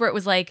place where it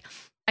was like,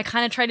 I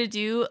kind of try to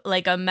do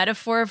like a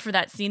metaphor for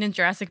that scene in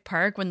Jurassic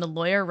Park when the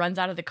lawyer runs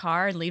out of the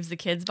car and leaves the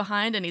kids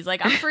behind and he's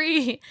like, I'm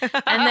free. And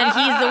then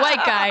he's the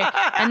white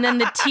guy. And then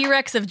the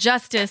T-Rex of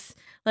justice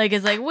like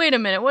is like, wait a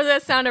minute, what does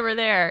that sound over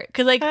there?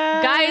 Because like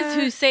guys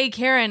who say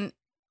Karen,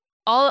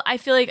 I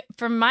feel like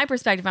from my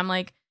perspective, I'm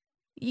like,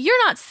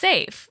 you're not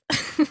safe.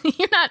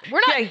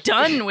 We're not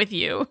done with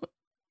you.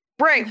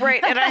 Right.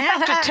 And I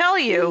have to tell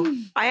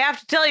you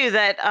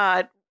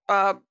that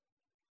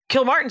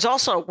Kilmartin's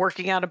also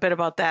working out a bit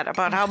about that,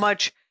 about how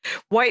much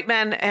white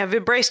men have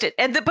embraced it.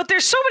 But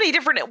there's so many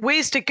different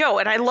ways to go.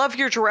 And I love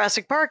your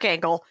Jurassic Park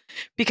angle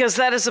because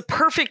that is a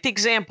perfect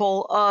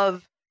example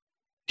of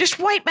just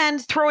white men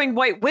throwing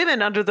white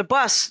women under the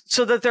bus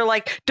so that they're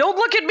like, don't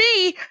look at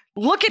me,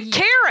 look at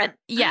Karen.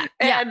 Yeah.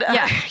 And,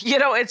 you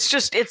know, it's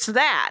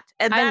that.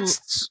 And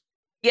that's,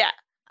 yeah.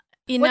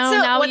 You know,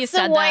 now you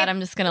said white, that, I'm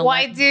just going to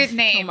let dude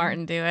name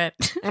Kilmartin do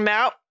it.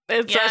 No.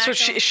 That's what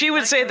she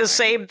would say the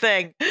same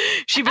thing.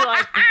 She'd be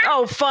like,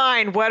 "Oh,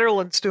 fine,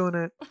 Wetterland's doing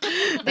it."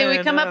 Did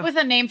we come up with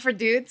a name for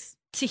dudes?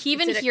 To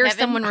even hear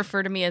someone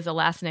refer to me as a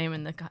last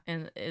name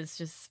is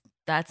just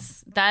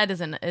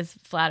is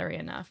flattery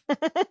enough.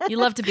 You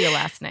love to be a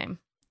last name.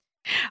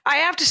 I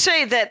have to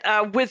say that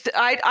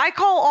I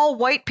call all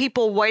white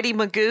people Whitey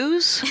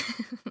Magoos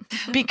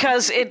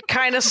because it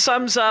kind of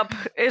sums up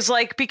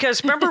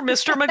because remember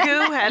Mr.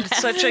 Magoo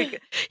had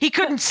he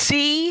couldn't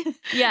see,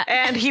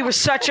 and he was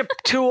such a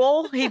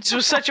tool. He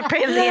was such a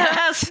pain in the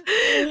ass.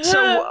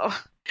 So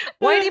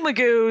Whitey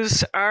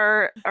Magoos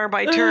are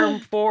my term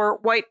for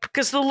white,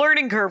 because the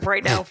learning curve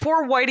right now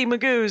for Whitey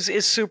Magoos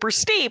is super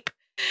steep,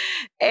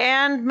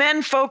 and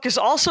men folk is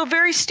also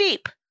very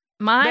steep.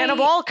 Men of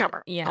all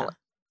color. Yeah.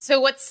 So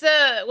what's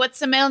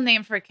the male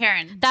name for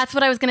Karen? That's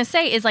what I was going to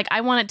say is like, I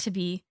want it to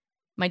be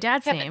my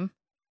dad's name,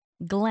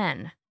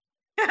 Glenn.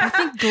 I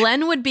think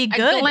Glenn would be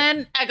good.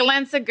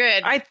 Glenn's a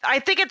good. I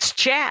think it's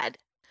Chad.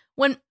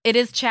 When it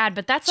is Chad,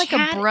 but that's like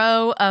Chad. a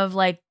bro of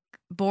like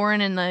born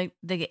in the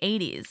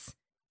 80s.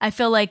 I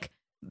feel like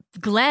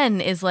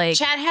Glenn is like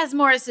Chad has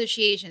more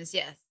associations,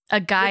 yes. A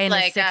guy in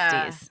like, the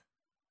 60s.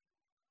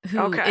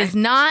 who is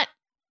not.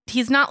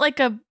 He's not like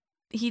a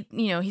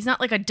he's not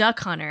like a duck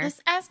hunter.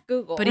 Let's ask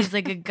Google. But he's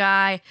like a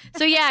guy.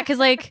 So yeah, because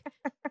like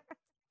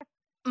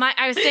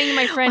I was saying to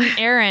my friend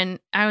Aaron,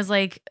 I was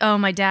like, oh,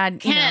 my dad,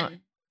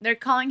 Ken. They're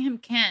calling him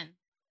Ken.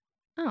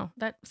 Oh,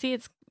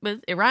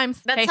 it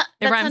rhymes. That's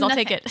it rhymes. I'll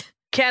take it.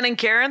 Ken and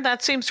Karen,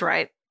 that seems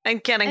right.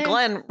 And Ken and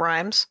Glenn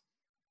rhymes.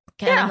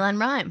 Ken and Glenn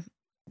rhyme.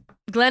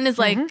 Glenn is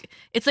like,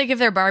 it's like if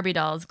they're Barbie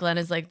dolls, Glenn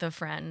is like the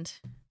friend.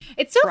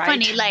 It's so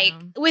funny. Like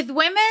with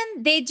women,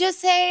 they just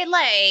say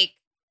like,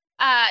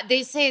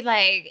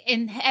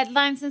 in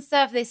headlines and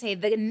stuff, they say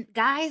the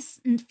guy's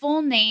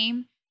full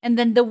name and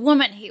then the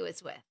woman he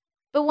was with.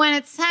 But when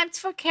it's time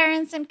for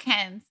Karens and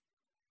Kens,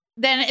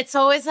 then it's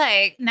always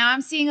like, now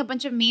I'm seeing a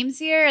bunch of memes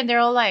here and they're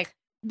all like,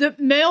 the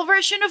male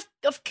version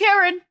of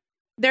Karen.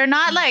 They're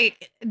not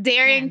like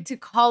daring to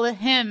call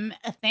him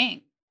a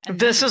thing.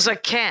 This is a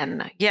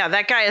Ken. Yeah,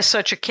 that guy is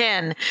such a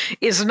Ken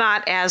is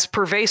not as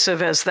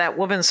pervasive as that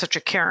woman's such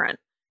a Karen.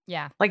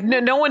 Yeah. Like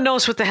no one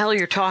knows what the hell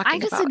you're talking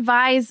about. I just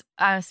advise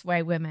us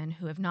white women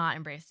who have not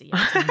embraced it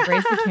yet to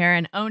embrace the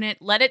Karen, own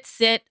it, let it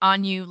sit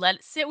on you, let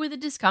it sit with the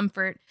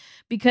discomfort,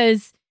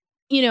 because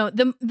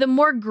the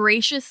more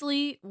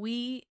graciously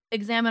we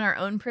examine our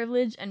own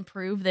privilege and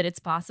prove that it's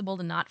possible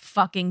to not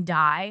fucking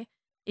die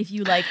if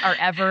you like are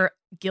ever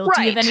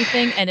guilty of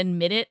anything and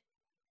admit it,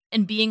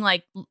 and being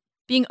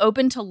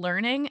open to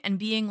learning and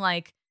being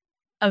like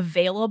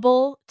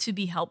available to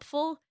be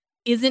helpful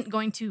isn't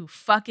going to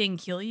fucking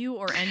kill you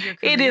or end your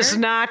career. It is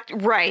not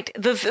right.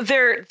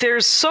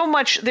 There's so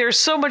much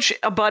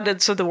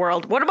abundance in the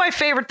world. One of my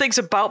favorite things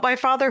about my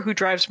father, who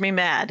drives me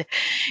mad,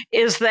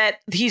 is that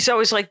he's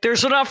always like,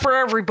 there's enough for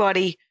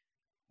everybody,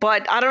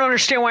 but I don't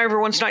understand why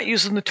everyone's not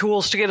using the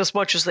tools to get as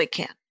much as they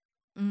can.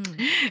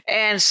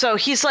 And so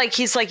he's like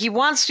he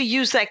wants to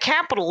use that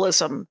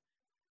capitalism,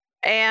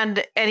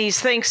 and he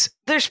thinks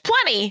there's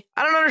plenty.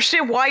 I don't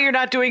understand why you're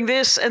not doing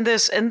this and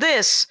this and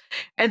this,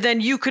 and then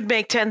you could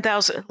make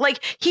 $10,000.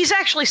 Like, he's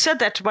actually said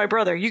that to my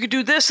brother. You could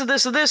do this and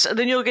this and this, and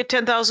then you'll get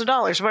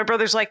 $10,000. My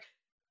brother's like,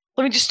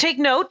 let me just take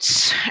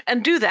notes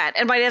and do that.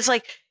 And my dad's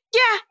like,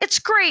 yeah, it's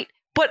great,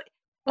 but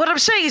what I'm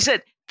saying is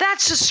that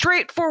that's a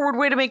straightforward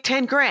way to make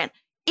 10 grand.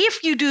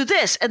 If you do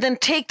this and then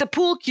take the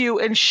pool cue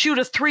and shoot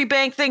a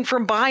 3-bank thing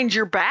from behind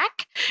your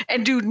back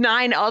and do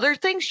 9 other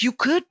things, you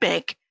could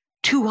make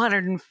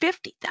 $250,000.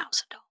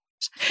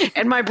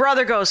 And my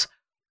brother goes,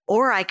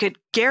 or I could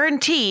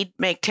guaranteed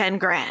make 10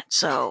 grand.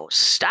 So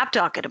stop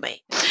talking to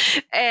me.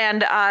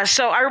 And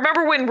so I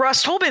remember when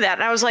Russ told me that,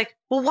 and I was like,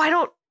 well,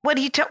 when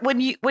he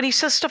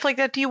says stuff like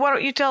that to you, why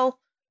don't you tell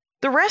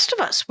the rest of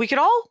us? We could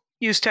all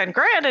use 10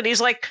 grand. And he's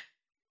like,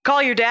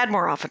 call your dad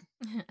more often.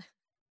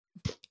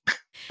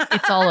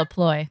 It's all a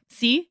ploy.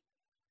 See?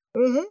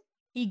 Mm-hmm.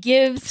 He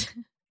gives,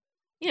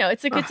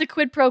 it's a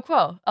quid pro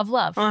quo of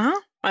love.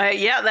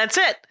 Yeah, that's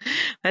it.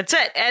 But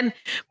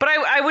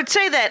I would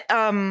say that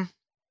the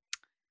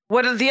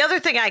other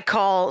thing I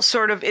call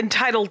sort of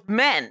entitled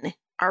men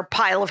are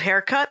pile of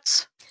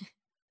haircuts,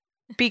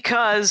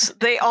 because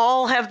they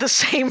all have the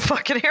same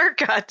fucking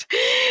haircut,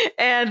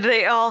 and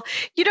they all,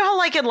 how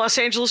like in Los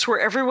Angeles where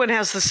everyone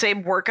has the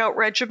same workout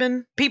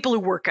regimen, people who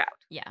work out.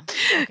 Yeah.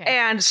 Okay.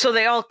 And so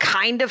they all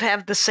kind of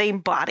have the same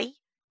body.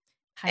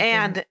 Hiking.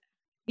 And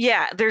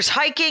yeah, there's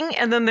hiking,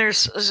 and then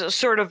there's some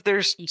sort of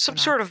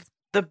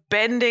the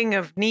bending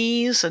of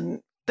knees,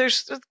 and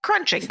there's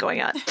crunching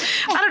going on.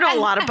 I don't know a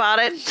lot about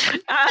it.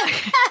 I'm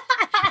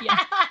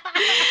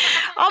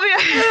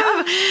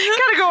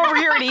gotta go over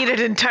here and eat an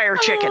entire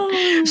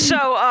chicken.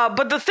 So,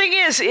 but the thing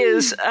is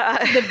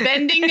the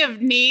bending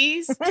of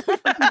knees.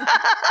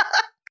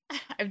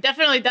 I've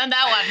definitely done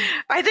that one.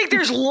 I think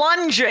there's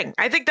lunging.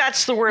 I think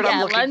that's the word I'm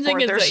looking for.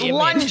 There's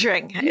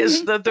lunging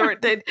is they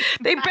bend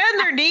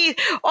their knee.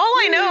 All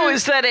I know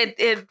is that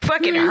it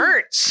fucking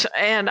hurts,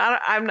 and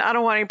I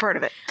don't want any part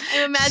of it.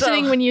 I'm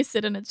imagining when you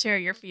sit in a chair,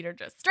 your feet are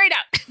just straight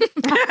out.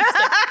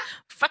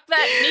 Fuck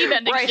that knee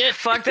bending shit.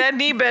 Fuck that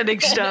knee bending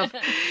stuff.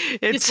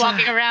 It's just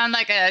walking around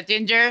like a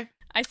ginger.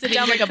 I sit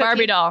down like a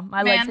Barbie doll.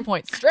 My legs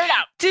point straight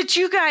out. Did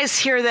you guys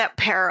hear that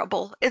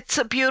parable? It's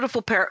a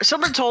beautiful parable.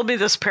 Someone told me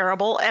this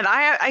parable, and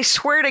I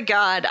swear to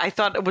God, I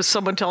thought it was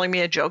someone telling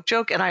me a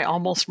joke, and I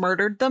almost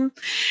murdered them.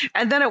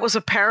 And then it was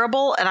a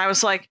parable, and I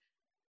was like,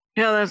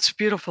 yeah, that's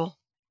beautiful.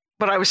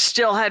 But I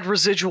still had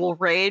residual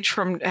rage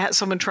from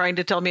someone trying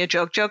to tell me a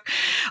joke.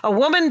 A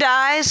woman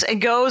dies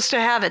and goes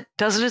to heaven.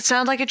 Doesn't it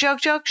sound like a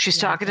joke? She's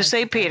talking to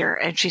St. Peter,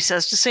 and she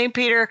says to St.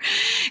 Peter,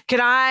 can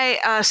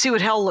I see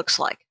what hell looks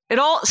like? It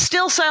all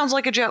still sounds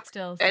like a joke.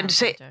 And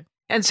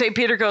St.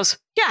 Peter goes,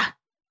 yeah,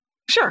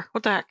 sure.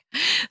 What the heck?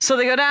 So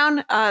they go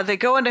down, they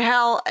go into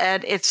hell,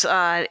 and it's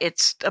a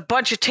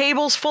bunch of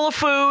tables full of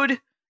food,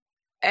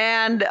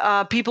 and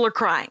people are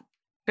crying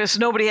because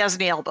nobody has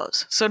any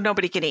elbows, so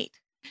nobody can eat.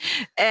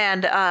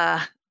 And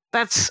I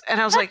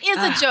was like, is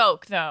a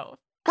joke though.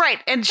 Right.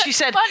 And she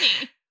said,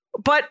 funny.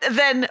 But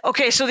then,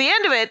 okay, so the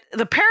end of it,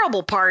 the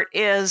parable part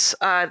is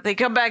they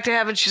come back to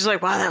heaven. She's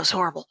like, wow, that was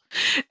horrible.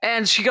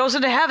 And she goes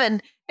into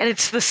heaven, and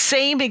it's the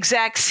same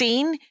exact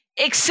scene,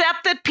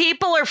 except that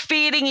people are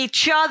feeding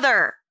each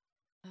other.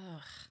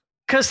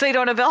 because they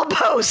don't have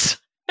elbows.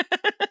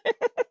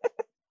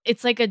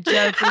 It's like a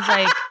joke. Is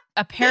like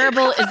a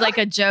parable is like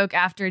a joke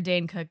after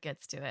Dane Cook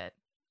gets to it.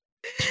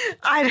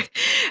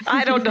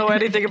 I don't know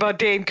anything about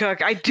Dane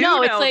Cook. I do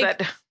know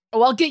that.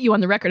 Oh, I'll get you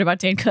on the record about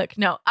Dane Cook.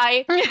 No,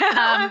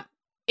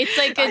 it's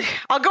like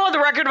I'll go on the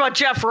record about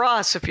Jeff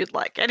Ross if you'd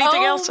like.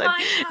 Anything else? My God.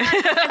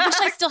 I wish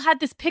I still had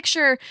this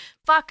picture.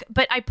 Fuck,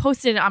 but I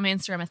posted it on my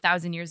Instagram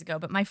 1,000 years ago.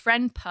 But my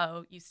friend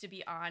Poe used to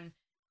be on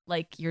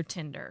like your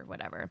Tinder,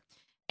 whatever.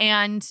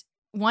 And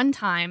one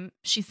time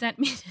she sent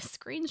me a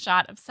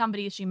screenshot of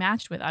somebody she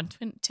matched with on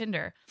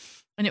Tinder.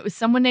 And it was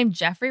someone named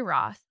Jeffrey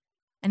Ross.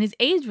 And his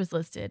age was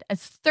listed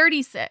as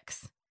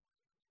 36.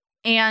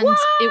 And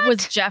it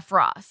was Jeff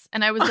Ross.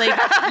 And I was like,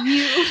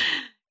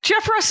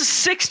 Jeff Ross is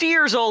 60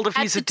 years old if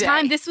he's a day. At the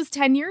time, this was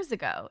 10 years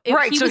ago.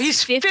 Right, so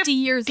he's 50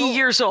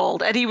 years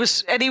old. And he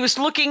was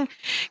looking,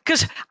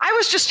 because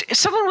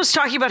someone was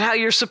talking about how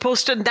you're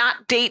supposed to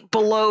not date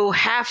below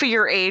half of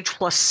your age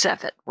plus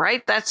 7,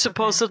 right? That's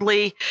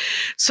supposedly,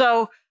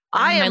 so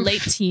I'm in my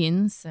late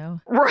teens, so.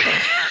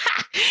 Right.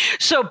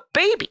 So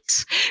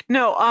babies.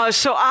 No, I'm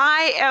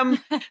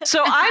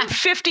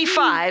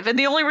 55, and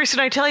the only reason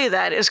I tell you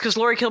that is because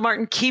Laurie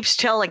Kilmartin keeps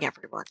telling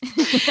everyone. So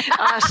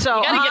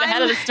you gotta get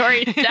ahead of the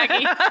story,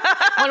 Jackie,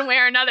 one way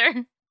or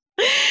another.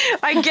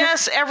 I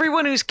guess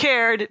everyone who's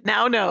cared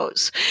now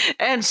knows.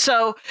 And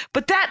so,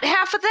 but that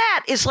half of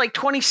that is like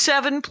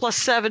 27 plus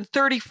 7,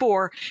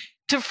 34.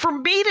 For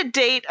me to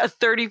date a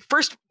 30,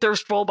 first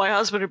of all, my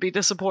husband would be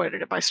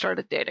disappointed if I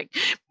started dating.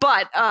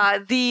 But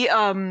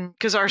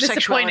because our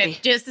sexuality,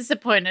 just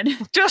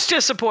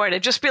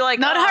disappointed, just be like,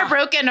 not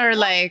heartbroken or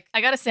like.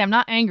 I gotta say, I'm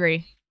not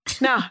angry.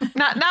 No,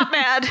 not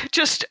mad.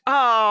 Just what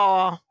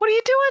are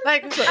you doing?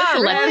 Like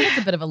it's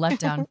a bit of a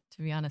letdown,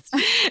 to be honest.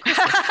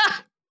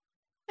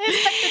 I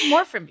expected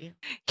more from you.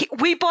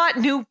 We bought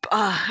new.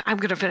 I'm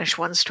going to finish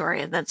one story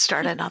and then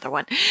start another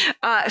one.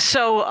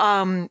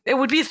 So it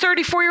would be a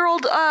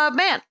 34-year-old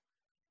man.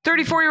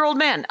 34-year-old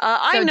man.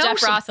 I know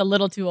Jeff Ross a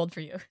little too old for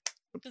you.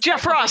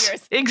 Jeff Ross,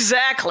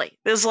 exactly.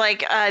 There's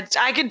like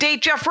I could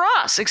date Jeff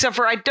Ross, except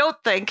for I don't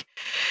think.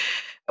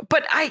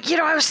 But I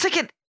was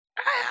thinking,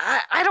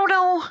 I don't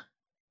know.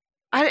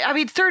 I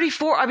mean,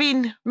 34. I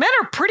mean, men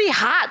are pretty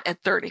hot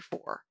at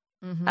 34.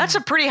 Mm-hmm. That's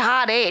a pretty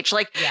hot age.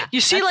 Like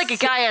you see like a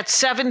guy at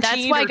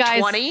 17 or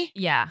 20.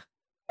 Yeah.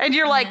 And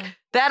you're like,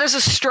 that is a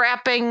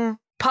strapping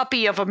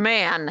puppy of a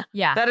man.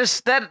 Yeah.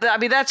 That's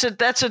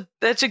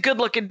a good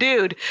looking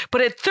dude. But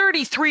at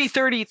 33,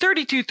 30,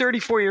 32,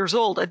 34 years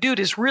old, a dude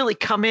has really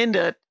come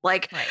into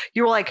like,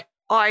 you're like,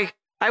 I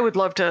would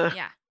love to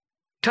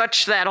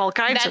touch that, all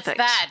kinds of things.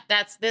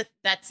 That's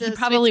he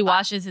probably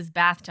washes his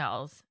bath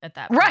towels at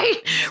that point.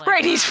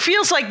 Right. He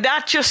feels like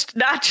not just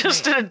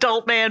an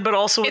adult man, but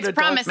also an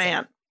adult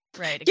man.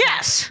 Right. Exactly.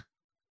 Yes.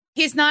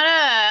 He's not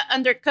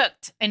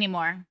undercooked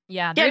anymore.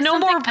 Yeah. Yeah. No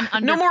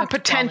more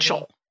potential.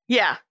 Quality.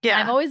 Yeah. Yeah.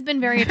 I've always been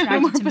very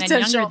attracted to men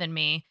younger than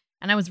me.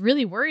 And I was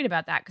really worried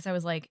about that because I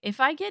was like, if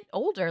I get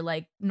older,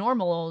 like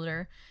normal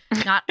older,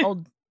 not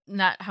old,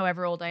 not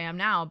however old I am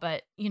now,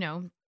 but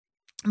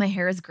my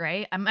hair is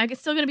gray. I'm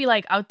still going to be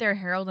like out there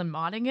Harold and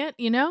Maudeing it,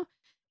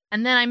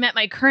 And then I met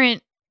my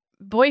current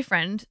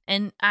boyfriend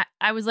and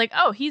I was like,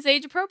 oh, he's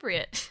age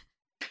appropriate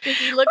because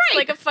he looks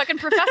like a fucking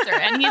professor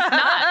and he's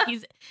not.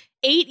 He's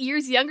 8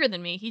 years younger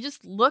than me. He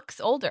just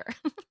looks older.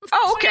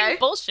 Oh, okay.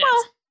 Bullshit.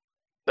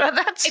 Well,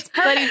 it's perfect.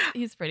 But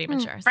he's pretty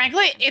mature.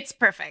 Frankly, it's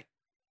perfect.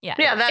 Yeah.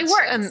 Yeah, it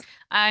works. And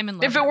I'm in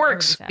love. If it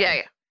works.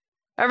 Yeah.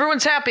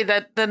 Everyone's happy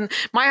that then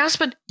my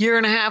husband, year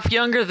and a half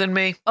younger than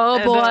me.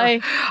 Oh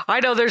boy. I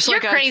know there's You're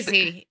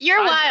crazy.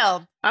 You're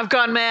wild. I've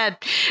gone mad.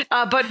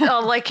 But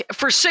like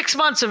for 6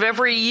 months of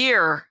every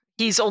year,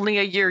 he's only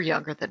a year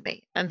younger than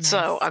me. And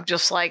so I'm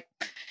just like,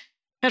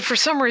 and for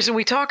some reason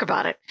we talk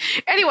about it.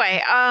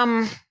 Anyway,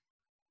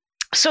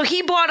 so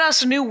he bought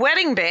us new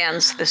wedding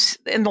bands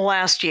in the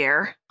last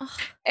year.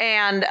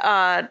 And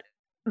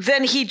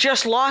then he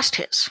just lost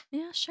his.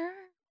 Yeah, sure.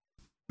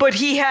 But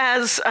he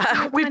has,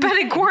 we've been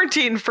in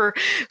quarantine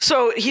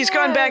so he's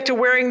gone back to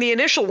wearing the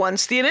initial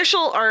ones.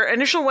 Our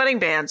initial wedding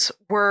bands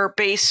were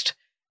based,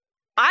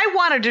 I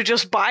wanted to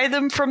just buy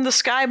them from the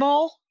Sky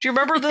Mall. Do you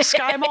remember the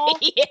Sky Mall?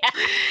 Yeah.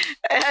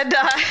 And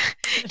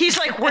he's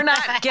like, we're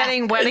not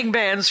getting wedding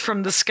bands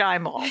from the Sky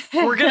Mall.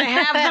 We're going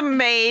to have them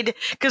made,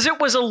 because it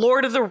was a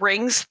Lord of the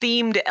Rings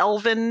themed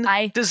elven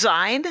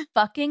design.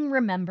 Fucking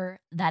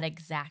remember that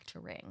exact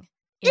ring.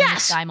 In the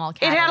Sky Mall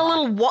catalog. It had a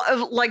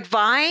little like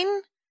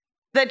vine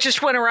that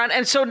just went around,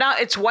 and so now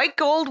it's white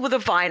gold with a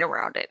vine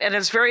around it, and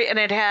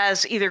it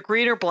has either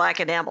green or black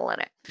enamel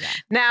in it. Yeah.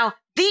 Now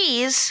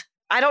these,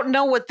 I don't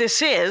know what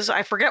this is.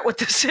 I forget what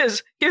this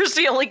is. Here's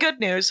the only good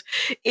news: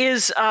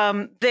 is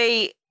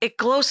it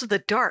glows in the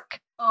dark.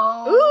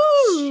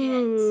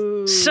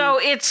 Oh, shit. So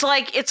it's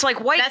like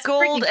white That's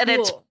gold, and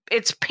cool.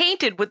 it's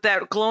painted with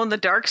that glow in the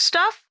dark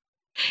stuff.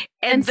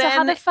 And then, so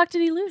how the fuck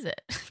did he lose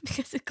it?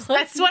 Because it glows.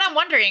 That's what I'm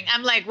wondering.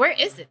 I'm like, where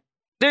is it?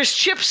 There's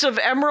chips of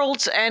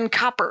emeralds and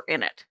copper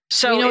in it.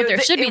 So what there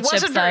should be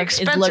chips of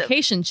is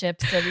location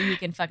chips so that you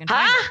can fucking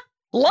find it.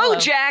 Hello,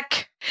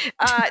 Jack.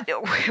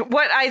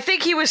 What I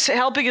think he was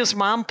helping his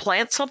mom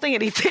plant something,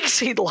 and he thinks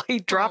he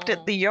dropped it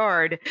in the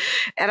yard.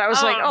 And I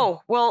was like,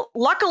 oh, well,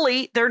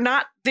 luckily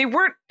they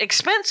weren't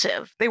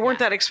expensive. They weren't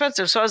that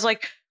expensive. So I was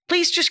like,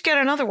 please just get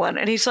another one.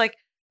 And he's like,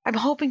 I'm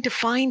hoping to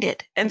find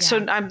it. And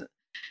so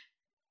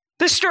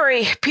this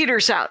story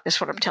peters out,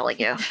 is what I'm telling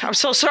you. I'm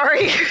so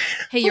sorry.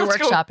 Hey, you're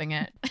workshopping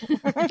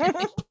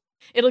it.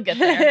 It'll get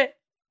there.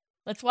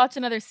 Let's watch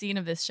another scene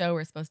of this show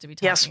we're supposed to be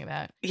talking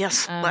about.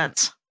 Yes,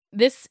 let's.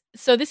 This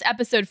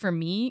episode for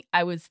me,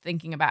 I was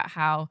thinking about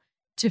how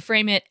to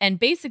frame it. And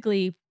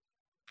basically,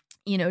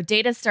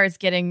 Data starts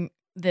getting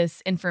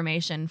this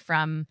information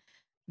from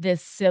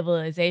this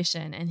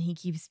civilization. And he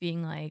keeps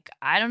being like,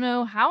 I don't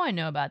know how I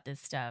know about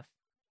this stuff.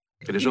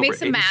 It is over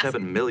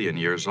 87 million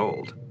years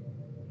old.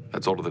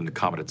 That's older than the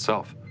comet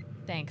itself.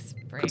 Thanks,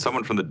 Briggs. Could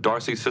someone from the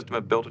Darcy system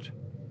have built it?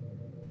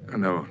 There are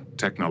no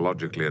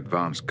technologically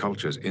advanced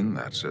cultures in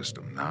that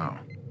system now.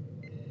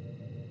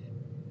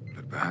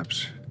 But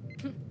perhaps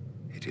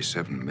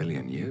 87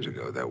 million years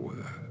ago there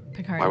were.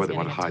 Picard Why would they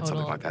want to hide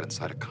something like that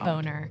inside a comet?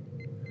 Boner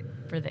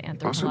for the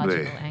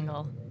anthropological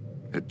angle.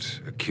 It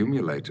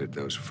accumulated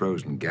those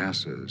frozen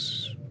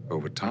gases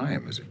over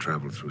time as it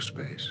traveled through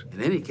space.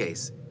 In any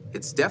case,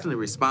 it's definitely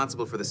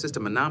responsible for the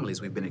system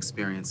anomalies we've been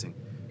experiencing.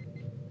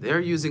 They're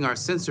using our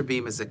sensor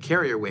beam as a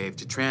carrier wave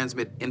to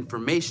transmit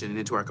information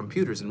into our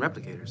computers and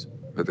replicators.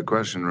 But the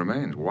question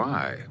remains,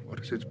 why? What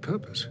is its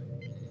purpose?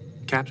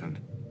 Captain,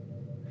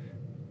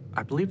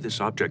 I believe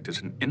this object is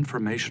an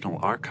informational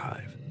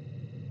archive.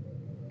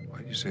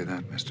 Why do you say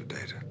that, Mr.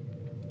 Data?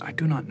 I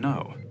do not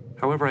know.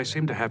 However, I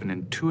seem to have an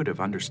intuitive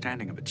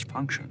understanding of its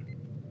function.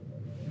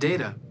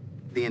 Data,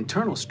 the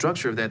internal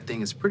structure of that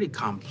thing is pretty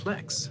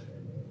complex.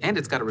 And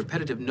it's got a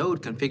repetitive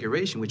node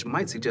configuration, which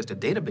might suggest a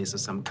database of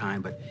some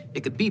kind, but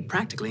it could be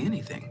practically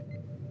anything.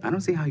 I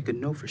don't see how you could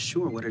know for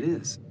sure what it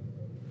is.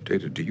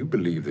 Data, do you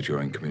believe that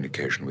you're in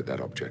communication with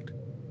that object?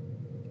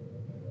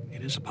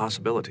 It is a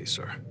possibility,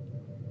 sir.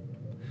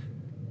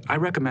 I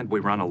recommend we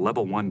run a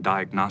level 1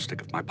 diagnostic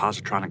of my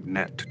positronic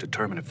net to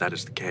determine if that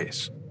is the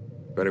case.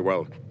 Very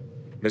well.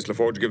 Miss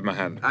LaForge, give him a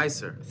hand. Aye,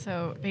 sir.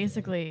 So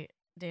basically,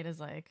 Data's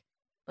like,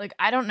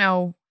 I don't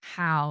know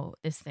how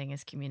this thing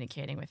is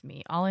communicating with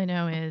me. All I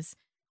know is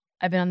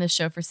I've been on this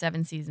show for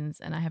 7 seasons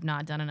and I have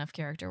not done enough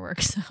character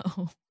work.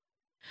 So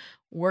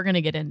we're going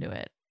to get into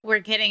it. We're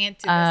getting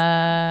into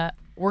this.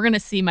 We're going to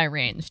see my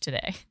range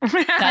today.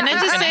 Can I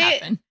just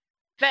say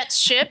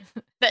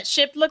that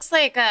ship looks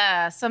like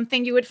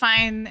something you would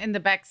find in the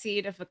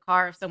backseat of a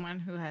car of someone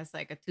who has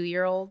like a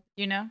 2-year-old,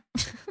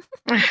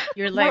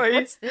 You're like, Right.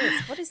 What's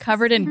this? What is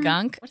covered this? in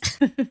gunk?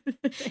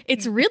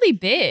 It's really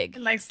big.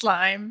 Like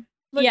slime.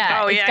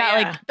 Yeah, it's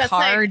got like That's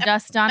car like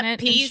dust on it. A and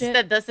piece shit.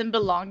 that doesn't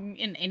belong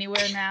in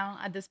anywhere now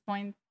at this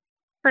point.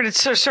 But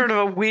it's sort of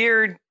a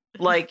weird,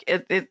 like,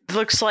 it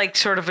looks like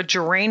sort of a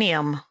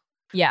geranium.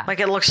 Yeah. Like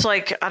it looks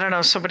like, I don't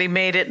know, somebody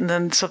made it and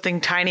then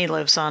something tiny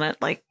lives on it,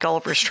 like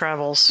Gulliver's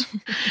Travels.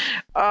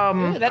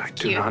 Ooh, that's I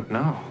cute. do not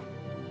know.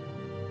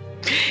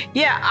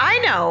 Yeah, I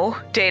know,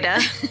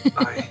 Data.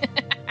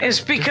 It's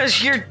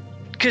because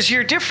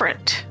you're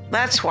different.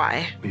 That's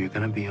why. You're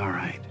gonna be all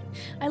right.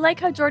 I like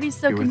how Jordy's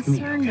so You're with me,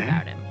 concerned okay?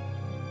 about him.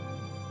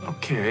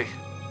 Okay.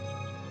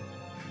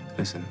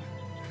 Listen,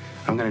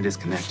 I'm gonna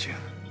disconnect you.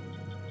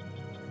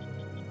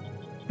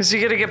 Is he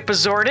gonna get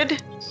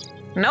besorted?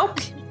 Nope.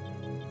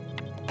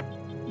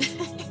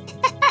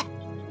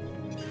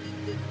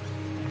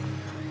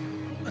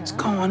 What's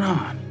going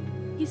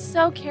on? He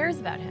so cares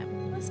about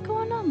him. What's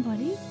going on,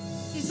 buddy?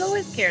 He's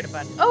always cared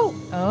about it.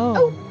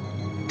 Oh.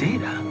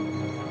 Data.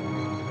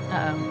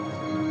 Uh-oh.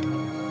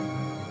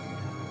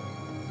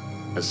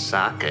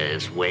 Asaka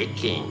is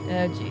waking.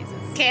 Oh,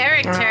 Jesus.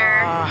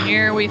 Character.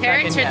 Here we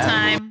fucking Character go.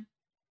 time.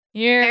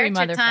 Here we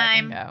Character motherfucking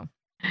time. go.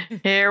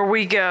 Here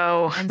we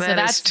go. And so That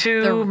that's is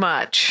too the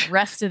much.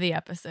 Rest of the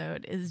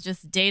episode is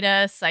just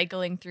Data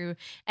cycling through.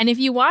 And if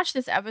you watch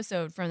this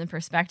episode from the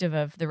perspective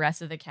of the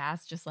rest of the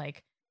cast, just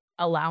like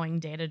allowing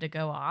Data to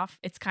go off,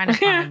 it's kind of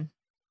fun.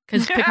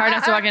 Because Picard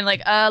has to walk in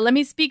like, let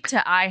me speak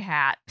to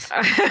iHat.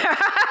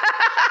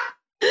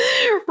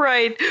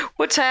 Right.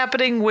 What's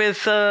happening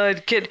with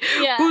kid?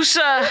 Yeah. Who's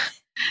let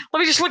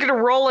me just look at a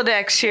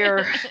Rolodex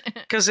here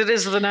because it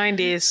is the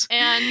 90s.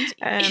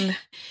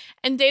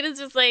 And Data's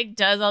just like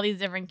does all these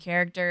different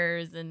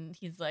characters and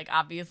he's like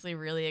obviously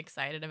really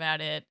excited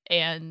about it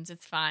and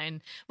it's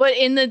fine. But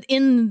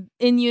in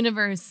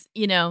universe,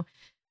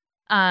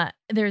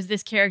 there's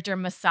this character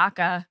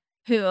Masaka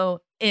who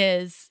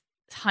is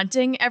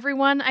hunting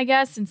everyone, I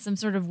guess, in some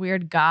sort of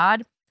weird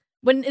god.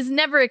 What is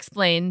never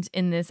explained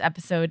in this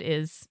episode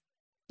is,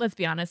 let's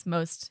be honest,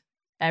 most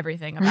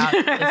everything about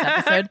this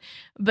episode,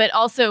 but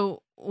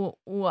also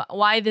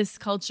why this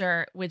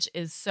culture, which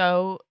is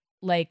so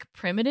like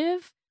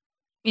primitive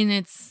in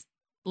its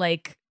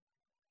like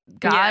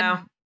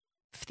god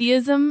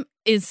theism,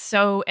 is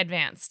so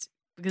advanced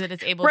because it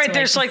is able to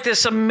there's like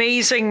this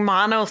amazing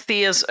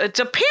monotheist. It's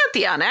a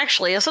pantheon,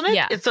 actually, isn't it?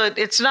 Yeah.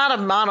 It's not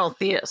a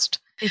monotheist.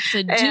 It's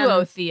a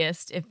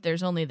duotheist if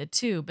there's only the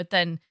two, but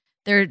then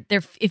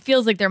it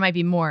feels like there might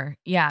be more.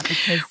 Yeah,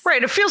 because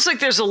right. It feels like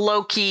there's a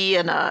Loki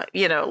and a,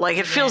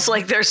 it feels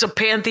like there's a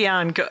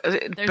pantheon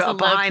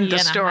behind the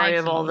story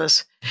of all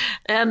this.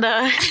 And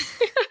a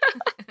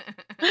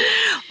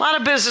lot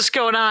of business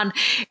going on.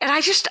 And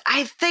I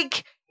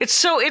think it's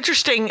so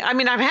interesting. I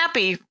mean, I'm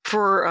happy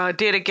for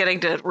Data getting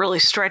to really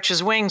stretch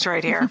his wings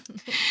right here,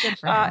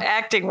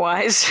 acting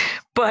wise.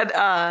 But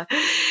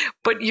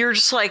you're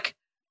just like,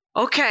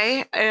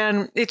 okay.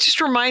 And it just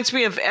reminds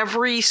me of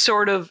every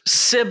sort of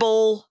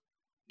Sybil,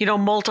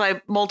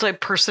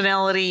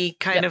 multi-personality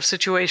kind of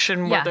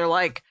situation where they're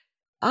like,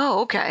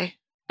 oh, okay.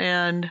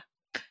 And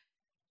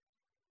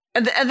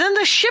then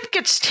the ship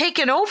gets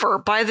taken over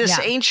by this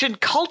ancient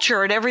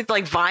culture and everything,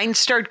 like vines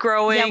start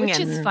growing. Yeah, which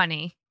is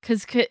funny.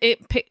 Because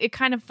it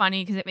kind of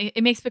funny because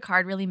it makes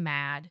Picard really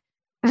mad.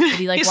 He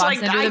he's walks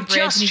like, under I the bridge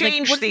just and he's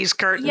changed like, these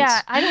curtains.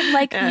 Yeah, I don't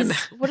like these.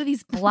 What are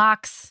these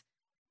blocks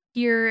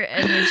here?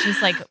 And there's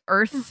just like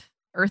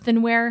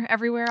earthenware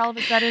everywhere all of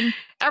a sudden.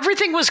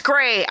 Everything was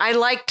gray. I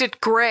liked it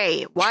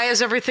gray. Why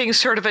is everything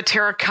sort of a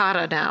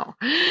terracotta now?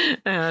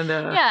 And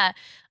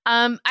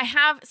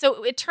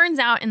so it turns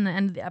out in the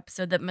end of the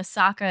episode that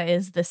Masaka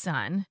is the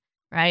sun,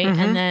 right?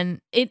 Mm-hmm.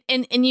 And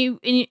then you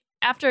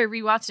after I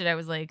rewatched it, I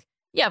was like,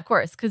 yeah, of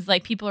course, because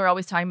like people are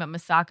always talking about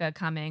Masaka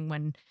coming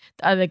when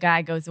the other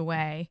guy goes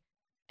away,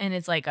 and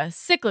it's like a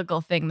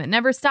cyclical thing that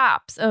never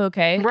stops. Oh,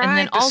 okay, right. And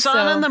then the also,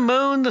 sun and the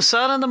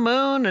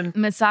moon, and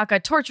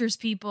Masaka tortures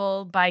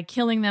people by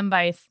killing them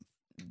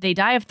they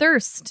die of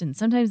thirst, and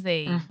sometimes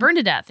they burn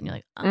to death, and you're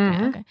like,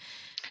 okay.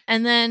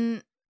 And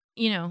then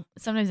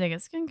sometimes they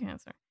get skin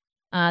cancer.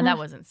 That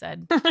wasn't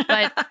said,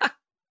 but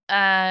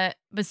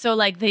so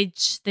like they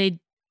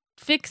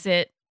fix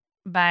it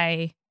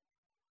by.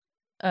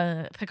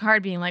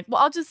 Picard being like,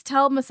 well, I'll just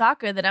tell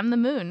Masaka that I'm the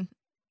moon.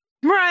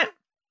 Right.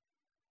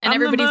 And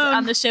everybody's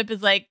on the ship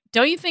is like,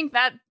 don't you think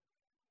that?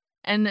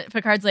 And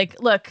Picard's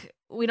like, look,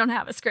 we don't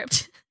have a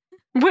script.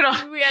 We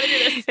gotta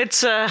do this.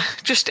 It's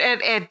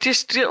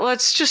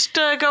let's just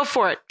go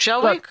for it,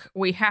 shall we? Look,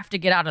 we have to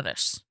get out of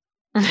this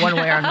one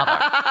way or another.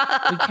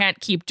 We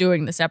can't keep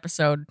doing this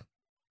episode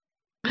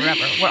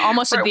forever. We're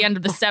almost at the end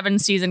of the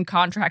 7-season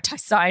contract I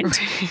signed.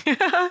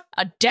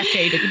 A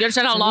decade. You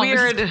understand how long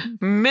we're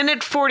at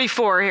minute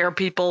 44 here,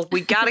 people.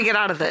 We got to get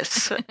out of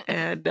this.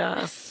 And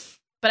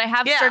but I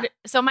have started.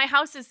 So my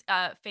house is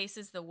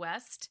faces the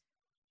west,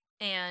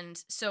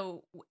 and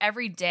so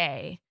every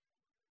day,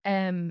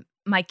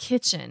 my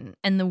kitchen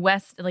and the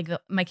west, like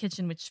my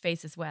kitchen which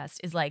faces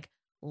west, is like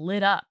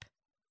lit up.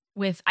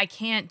 I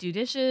can't do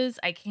dishes,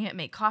 I can't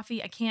make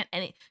coffee, I can't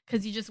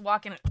because you just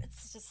walk in,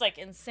 it's just like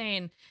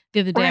insane. The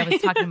other day I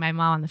was talking to my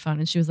mom on the phone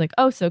and she was like,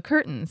 oh, so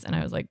curtains. And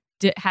I was like,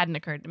 it hadn't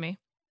occurred to me.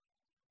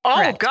 Oh,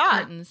 correct.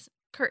 God.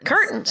 Curtains.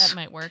 That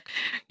might work.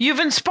 You've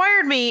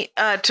inspired me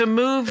to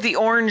move the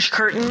orange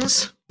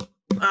curtains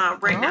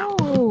right now.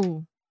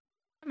 Oh,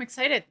 I'm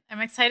excited.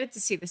 I'm excited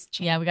to see this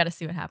change. Yeah, we got to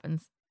see what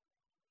happens.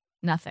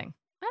 Nothing.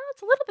 Well,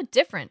 it's a little bit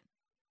different.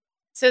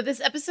 So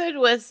this episode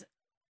was...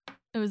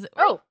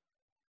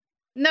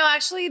 No,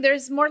 actually,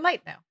 there's more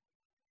light now.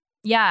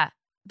 Yeah,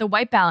 the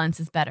white balance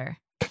is better.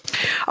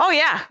 Oh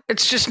yeah,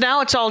 it's just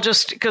now it's all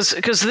just because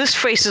this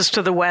faces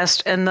to the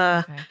west and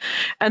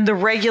the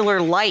regular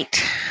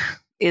light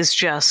is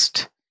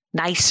just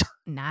nice.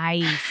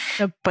 Nice.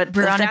 So, but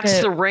Veronica,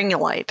 that's the ring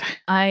light.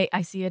 I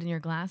see it in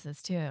your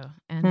glasses too,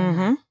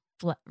 and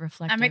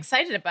reflective. I'm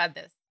excited about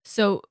this.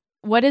 So,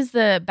 what is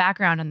the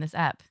background on this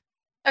app?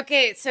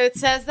 Okay, so it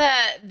says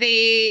that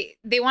they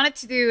wanted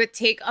to do a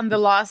take on the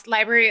Lost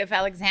Library of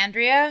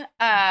Alexandria,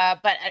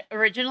 but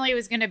originally it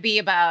was going to be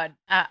about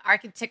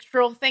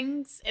architectural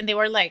things, and they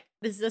were like,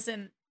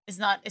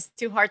 it's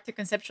too hard to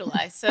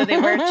conceptualize, so they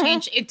were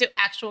changed into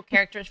actual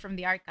characters from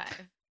the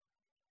archive.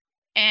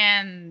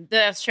 And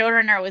the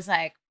showrunner was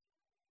like,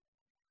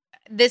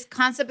 this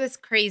concept is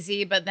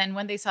crazy, but then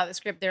when they saw the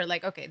script, they're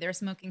like, okay, they're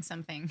smoking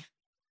something.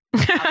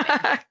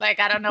 Like,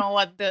 I don't know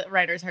what the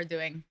writers are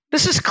doing.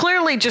 This is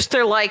clearly just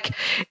they're like,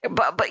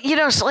 but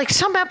it's like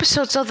some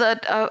episodes of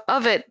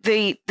it,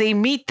 they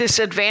meet this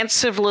advanced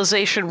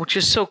civilization, which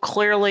is so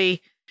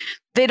clearly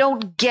they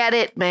don't get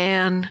it,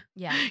 man.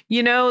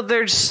 Yeah,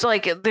 there's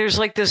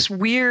like this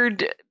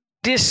weird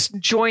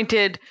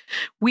disjointed.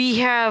 We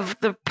have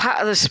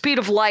the speed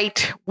of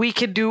light. We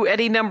can do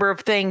any number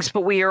of things,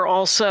 but we are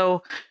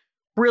also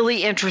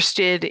really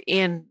interested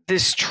in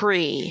this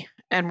tree.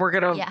 And we're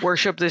going to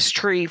worship this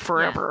tree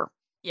forever.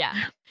 Yeah.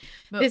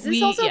 This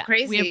is also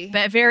crazy. We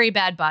have very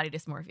bad body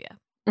dysmorphia.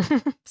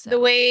 The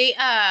way,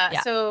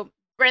 so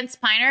Brent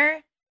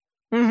Spiner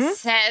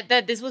said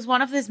that this was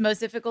one of his most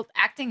difficult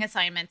acting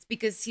assignments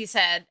because he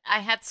said, I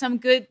had some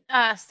good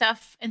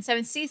stuff in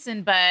 7th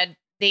season, but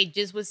they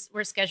just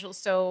were scheduled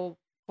so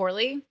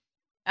poorly.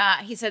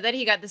 He said that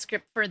he got the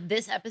script for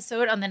this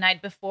episode on the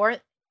night before.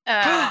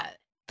 The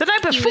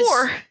night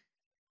before?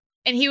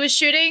 And he was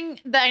shooting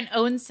Thine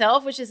Own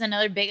Self, which is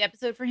another big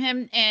episode for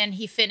him. And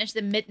he finished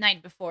the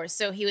midnight before.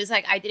 So he was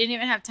like, I didn't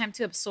even have time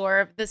to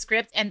absorb the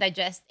script and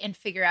digest and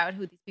figure out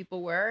who these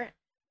people were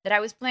that I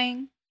was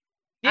playing.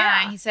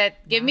 Yeah. He said,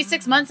 give me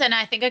 6 months and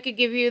I think I could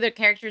give you the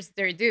characters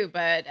their due.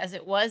 But as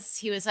it was,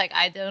 he was like,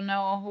 I don't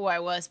know who I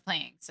was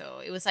playing.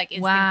 So it was like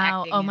instant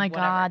acting. Oh my and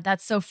whatever. God.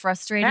 That's so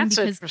frustrating That's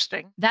because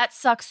interesting. that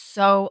sucks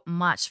so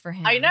much for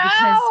him. I know.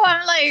 because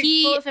I'm like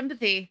he full of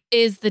empathy.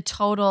 is the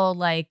total,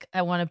 like,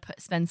 I want to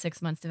spend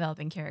 6 months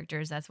developing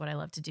characters. That's what I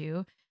love to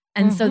do.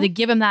 And so they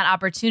give him that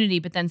opportunity,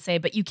 but then say,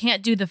 but you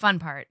can't do the fun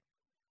part.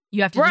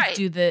 You have to just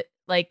do the,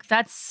 like,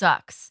 that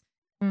sucks.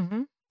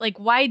 Mm-hmm. Like,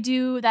 why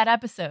do that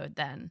episode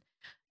then?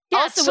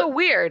 Yeah, Also, it's so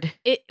weird.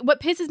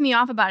 What pisses me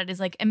off about it is,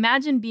 like,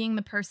 imagine being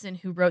the person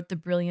who wrote the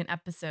brilliant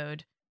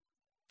episode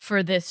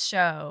for this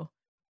show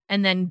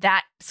and then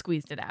that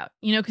squeezed it out.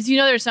 You know, because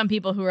there's some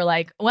people who are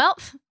like, well,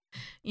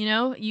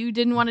 you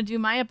didn't want to do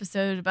my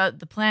episode about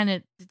the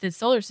planet, the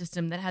solar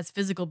system that has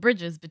physical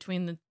bridges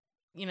between the,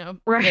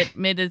 that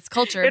made its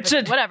culture,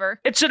 whatever.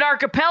 It's an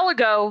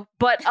archipelago,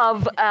 but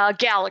of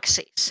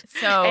galaxies.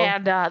 So,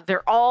 and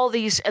they're all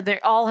these, and they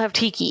all have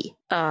tiki,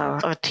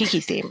 a tiki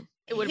theme.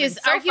 It would have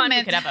been so fun.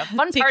 We could have a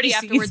fun party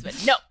afterwards, but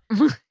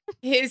no.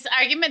 His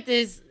argument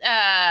is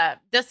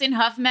Dustin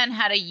Hoffman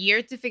had a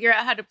year to figure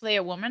out how to play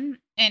a woman,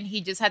 and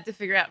he just had to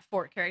figure out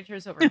 4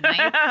 characters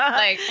overnight.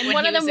 Like, and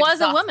one of them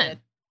was a woman.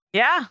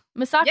 Yeah.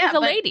 Misaka's a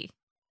lady.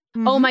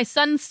 Mm-hmm. Oh, my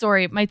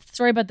story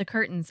about the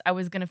curtains, I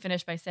was going to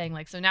finish by saying,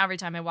 like, so now every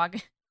time I walk,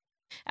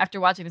 after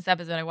watching this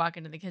episode, I walk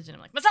into the kitchen,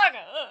 I'm like, Misaka!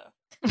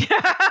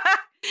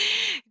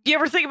 Do you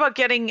ever think about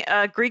getting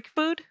Greek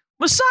food?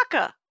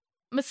 Misaka!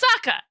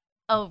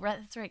 Oh, right,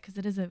 that's right, because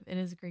it is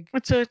a Greek.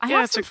 I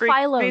have some Greek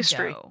Philo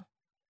pastry dough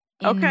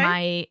in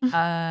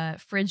my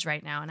fridge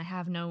right now, and I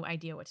have no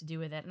idea what to do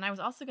with it. And I was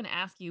also going to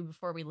ask you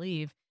before we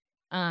leave,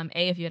 A,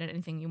 if you had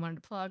anything you wanted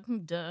to plug,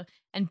 duh,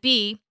 and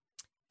B,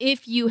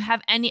 if you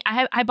have any.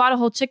 I bought a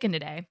whole chicken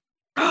today.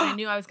 I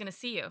knew I was going to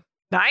see you.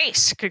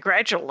 Nice,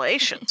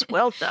 congratulations,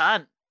 well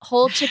done.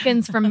 Whole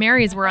chickens from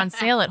Mary's were on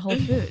sale at Whole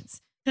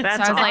Foods.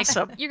 That's so I was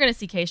awesome. like, you're going to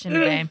see Cation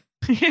today.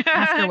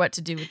 Ask her what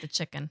to do with the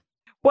chicken.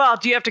 Well,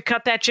 do you have to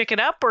cut that chicken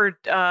up, or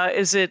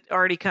is it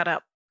already cut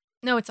up?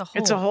 No, it's a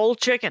whole. It's a whole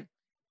chicken.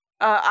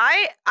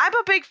 I'm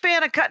a big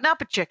fan of cutting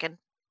up a chicken,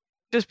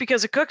 just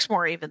because it cooks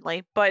more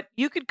evenly. But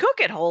you could cook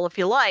it whole if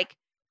you like.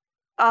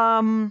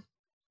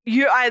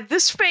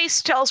 This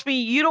face tells me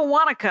you don't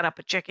want to cut up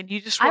a chicken. You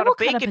just want to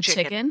bake cut up a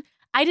chicken.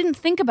 I didn't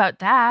think about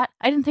that.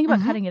 I didn't think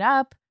about cutting it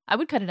up. I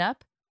would cut it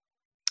up.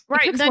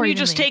 Right. And then you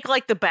just take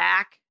like the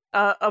back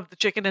of the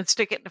chicken and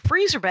stick it in a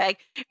freezer bag,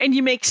 and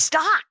you make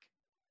stock.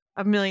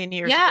 A million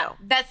years ago.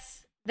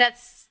 That's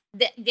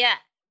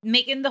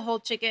making the whole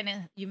chicken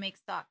and you make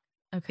stock.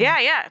 Okay.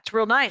 Yeah, it's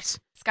real nice.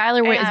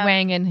 Skylar is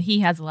weighing in.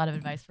 He has a lot of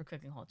advice for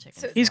cooking whole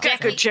chicken. So he's got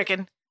good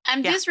chicken.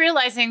 I'm just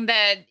realizing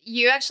that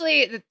you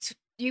actually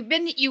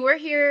you were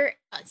here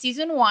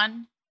season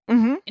 1,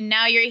 and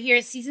now you're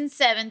here season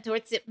 7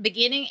 towards the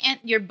beginning, and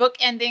your book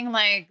ending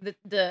like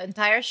the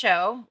entire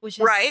show, which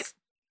is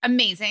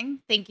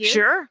amazing. Thank you.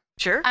 Sure.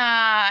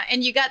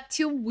 And you got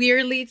 2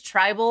 weirdly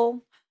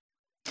tribal.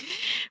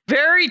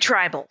 Very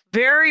tribal,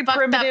 very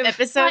primitive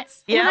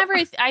episodes. Yeah.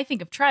 Whenever I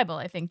think of tribal,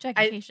 I think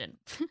Jackie.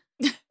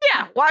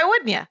 Yeah, why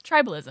wouldn't you?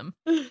 Tribalism.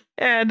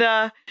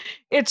 And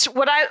it's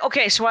what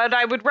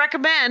I would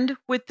recommend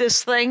with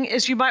this thing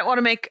is you might want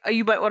to make a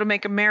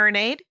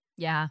marinade.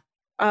 Yeah.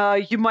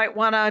 You might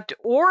want to,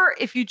 or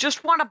if you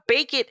just want to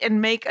bake it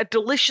and make a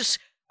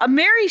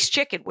Mary's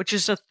chicken, which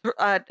is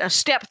a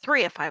step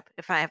 3, if I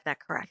have that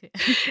correct.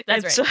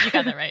 That's right. So, you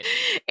got that right.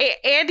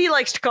 Andy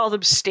likes to call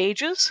them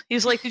stages.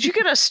 He's like, "Did you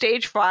get a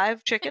stage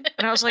 5 chicken?"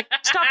 And I was like,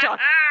 "Stop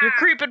talking. You're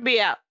creeping me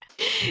out."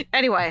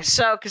 Anyway,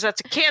 so because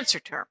that's a cancer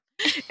term.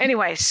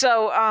 Anyway,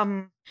 so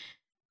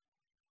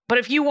but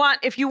if you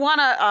want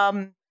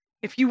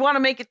to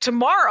make it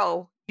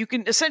tomorrow, you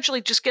can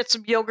essentially just get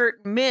some yogurt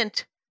and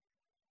mint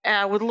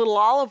with a little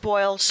olive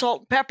oil,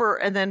 salt and pepper,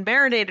 and then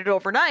marinate it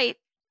overnight.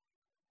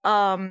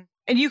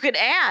 And you can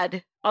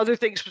add other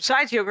things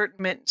besides yogurt,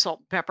 mint, and salt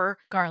and pepper,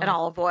 garlic, and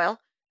olive oil,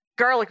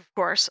 garlic, of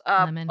course,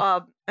 lemon.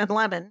 And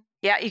lemon.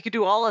 Yeah, you could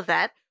do all of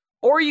that,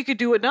 or you could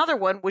do another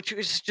one, which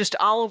is just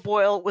olive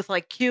oil with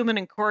like cumin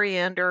and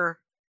coriander,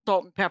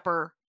 salt and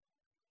pepper,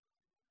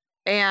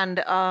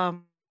 and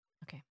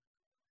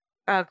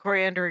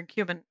coriander and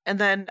cumin, and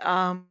then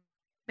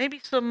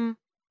maybe a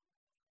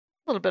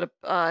little bit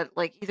of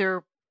like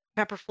either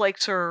pepper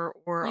flakes or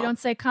you don't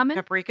say cumin?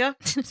 Paprika.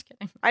 Just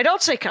kidding. I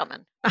don't say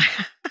cumin.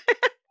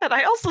 And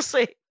I also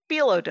say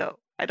phyllo dough.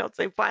 I don't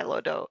say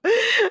phyllo dough.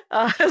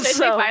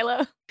 Say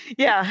phyllo?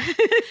 Yeah.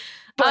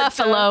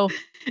 Phyllo.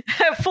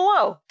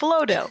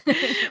 Phyllo dough.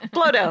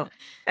 Phyllo dough.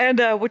 And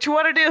what you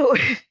want to do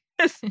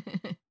is...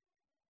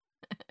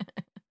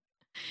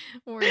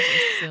 We're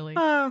just silly.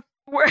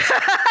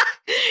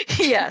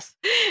 Yes.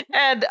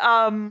 And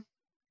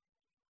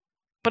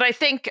but I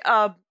think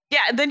and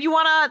then you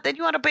wanna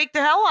bake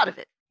the hell out of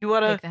it. You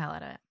wanna bake the hell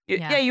out of it.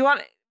 Yeah, you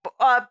want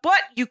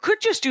but you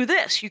could just do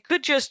this. You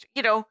could just,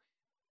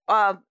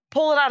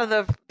 pull it out of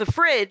the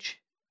fridge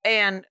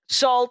and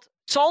salt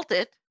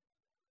it,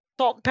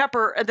 salt and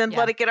pepper, and then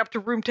let it get up to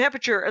room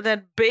temperature and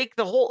then bake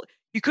the whole.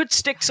 You could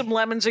stick some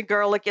lemons and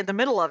garlic in the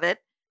middle of it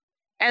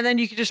and then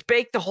you can just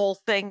bake the whole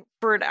thing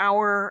for an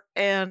hour,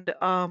 and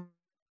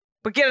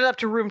but get it up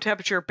to room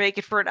temperature. Bake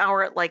it for an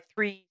hour at like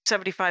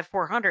 375,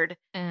 400,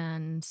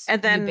 and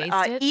then you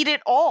baste it? eat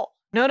it all.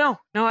 No,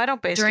 I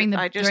don't baste during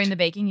it. During the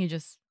baking, you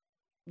just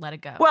let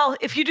it go. Well,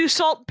 if you do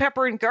salt and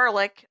pepper and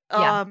garlic,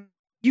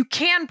 you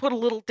can put a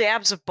little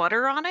dabs of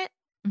butter on it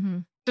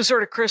to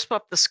sort of crisp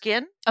up the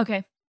skin.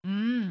 Okay.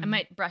 I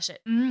might brush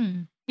it.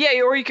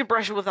 Yeah, or you could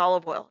brush it with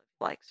olive oil, if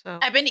you like. So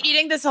I've been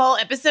eating this whole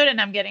episode and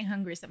I'm getting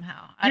hungry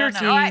somehow. I don't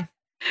know.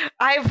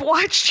 I've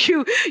watched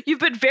you. You've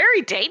been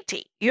very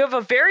dainty. You have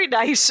a very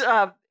nice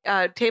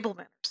table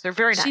manners. They're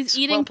very nice. She's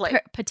eating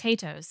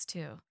potatoes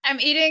too. I'm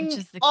eating which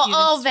is the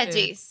all cutest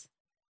veggies.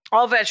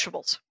 All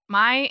vegetables.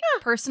 My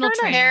personal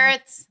trainer,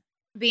 carrots,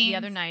 beans, the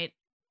other night,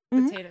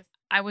 potatoes.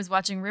 I was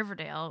watching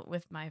Riverdale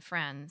with my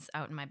friends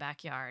out in my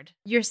backyard.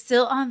 You're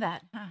still on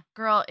that, huh?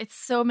 Girl, it's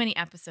so many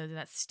episodes of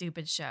that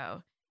stupid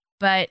show.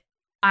 But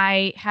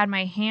I had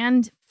my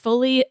hand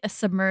fully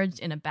submerged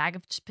in a bag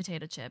of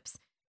potato chips,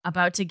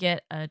 about to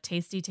get a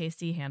tasty,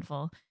 tasty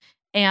handful.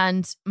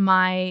 And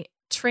my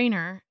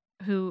trainer,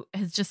 who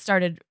has just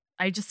started,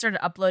 I just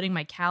started uploading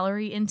my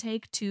calorie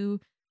intake to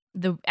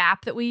the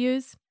app that we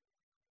use.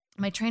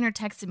 My trainer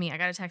texted me. I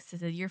got a text that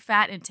said, "Your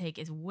fat intake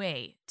is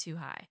way too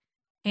high."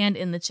 Hand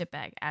in the chip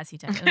bag as he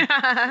texted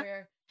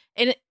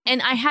me.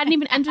 And I hadn't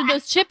even entered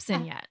those chips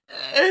in yet.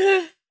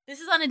 This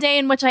is on a day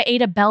in which I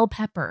ate a bell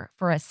pepper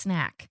for a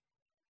snack.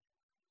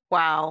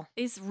 Wow.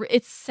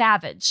 It's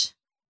savage.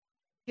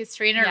 His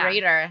trainer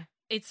radar.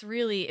 It was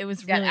really,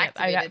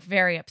 I got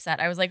very upset.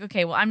 I was like,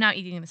 okay, well, I'm not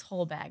eating this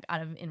whole bag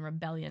in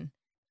rebellion.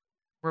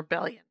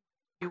 Rebellion.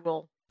 You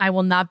will. I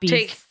will not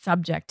be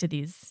subject to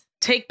these.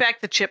 Take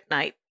back the chip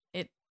night.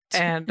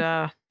 And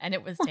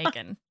it was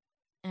taken.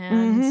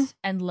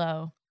 And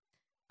low.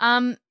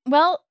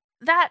 Well,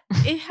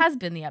 it has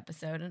been the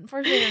episode.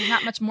 Unfortunately, there's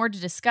not much more to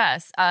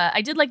discuss.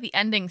 I did like the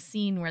ending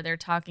scene where they're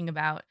talking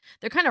about,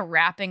 they're kind of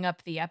wrapping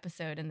up the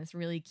episode in this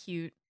really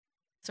cute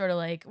sort of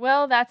like,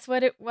 well, that's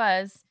what it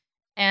was.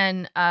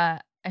 And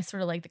I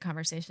sort of like the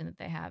conversation that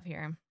they have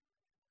here.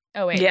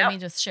 Oh, wait, let me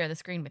just share the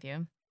screen with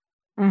you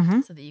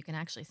so that you can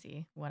actually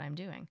see what I'm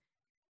doing.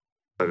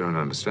 I don't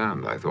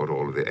understand. I thought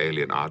all of the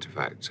alien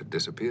artifacts had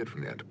disappeared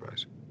from the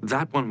Enterprise.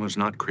 That one was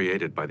not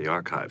created by the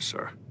archives,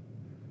 sir.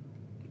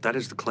 That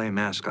is the clay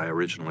mask I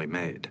originally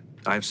made.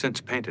 I have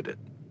since painted it.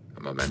 A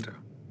memento?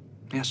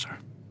 Yes, sir.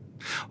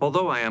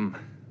 Although I am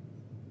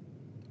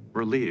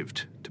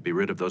relieved to be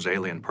rid of those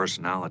alien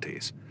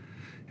personalities,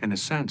 in a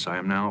sense, I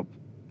am now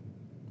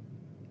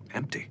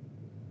empty.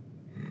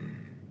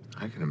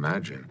 I can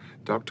imagine.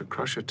 Dr.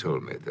 Crusher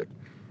told me that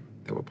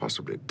there were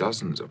possibly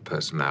dozens of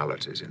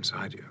personalities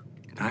inside you.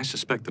 I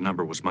suspect the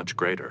number was much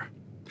greater.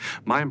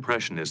 My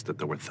impression is that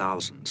there were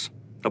thousands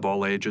of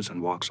all ages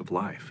and walks of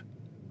life.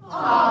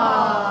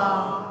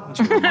 Aww. It was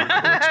a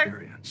remarkable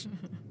experience.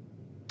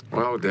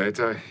 Well,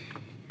 Data,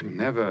 you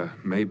never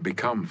may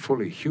become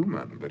fully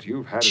human, but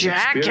you've had an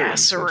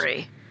experience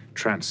that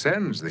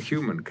transcends the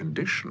human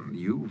condition.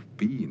 You've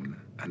been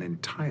an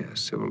entire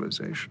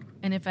civilization.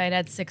 And if I'd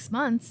had 6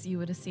 months, you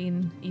would have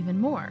seen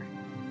even more.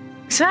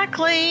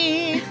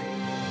 Exactly.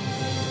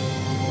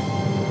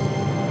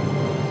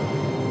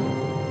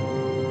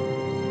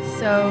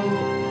 So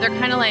they're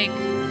kind of like,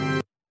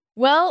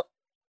 well,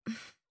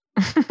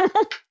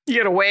 you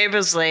gotta wave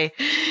as they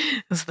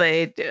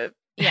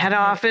head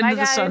off into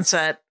the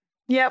sunset.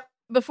 Yep.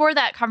 Before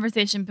that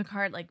conversation,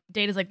 Picard,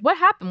 Data's like, what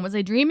happened? Was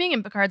I dreaming?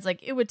 And Picard's like,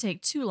 it would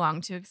take too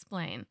long to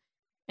explain.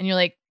 And you're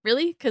like,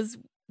 really? Because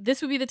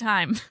this would be the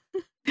time.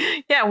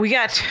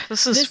 Yeah,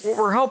 this is what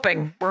we're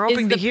hoping. We're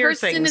hoping to hear things.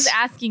 The person is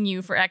asking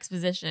you for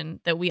exposition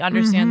that we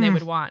understand they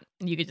would want.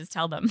 And you could just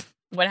tell them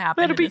what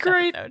happened. That'd be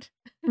great. Episode.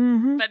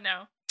 But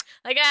no.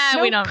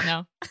 We don't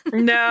know.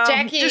 No.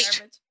 Jackie,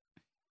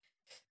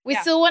 we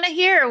still want to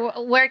hear.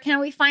 Where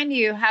can we find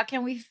you? How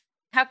can we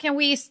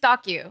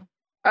stalk you?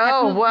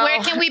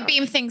 Where can we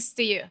beam things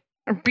to you?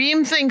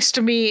 Beam things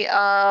to me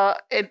at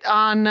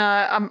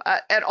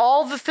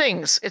all the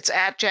things. It's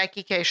at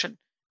Jackie Cation.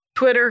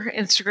 Twitter,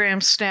 Instagram,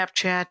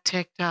 Snapchat,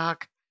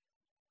 TikTok,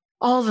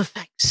 all the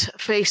things.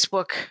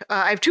 Facebook.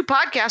 I have 2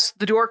 podcasts,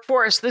 The Dork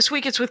Forest. This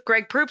week it's with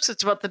Greg Proops.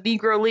 It's about the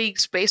Negro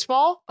Leagues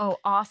baseball. Oh,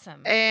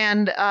 awesome.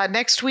 And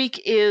next week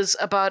is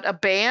about a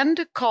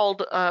band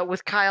called,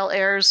 with Kyle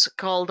Ayers,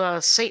 called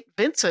St.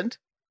 Vincent.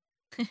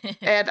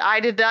 And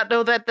I did not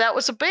know that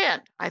was a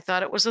band. I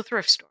thought it was a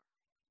thrift store.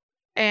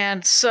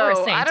 And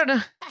so, I don't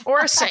know.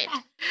 Or a saint.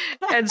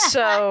 And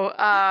so,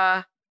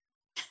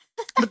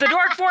 but the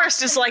Dork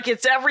Forest is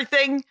it's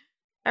everything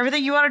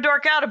you want to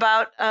dork out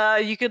about.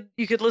 You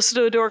could listen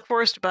to a Dork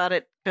Forest about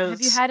it. Have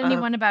you had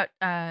anyone about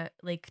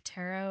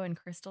tarot and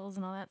crystals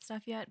and all that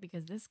stuff yet?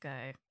 Because this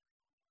guy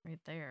right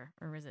there,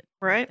 or is it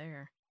right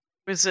there?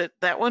 Is it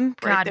that one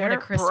right there? What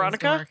a crystal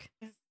dork.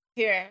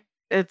 Here.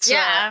 It's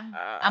I'm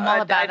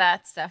all about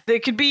that stuff.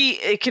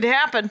 It could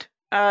happen.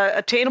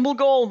 Attainable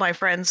goal, my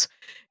friends.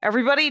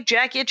 Everybody,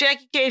 Jackie at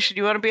Jackie Cation,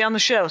 you want to be on the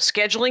show.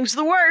 Scheduling's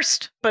the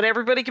worst, but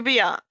everybody can be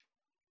on.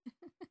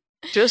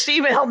 Just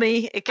email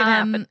me. It can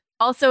happen.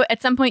 Also,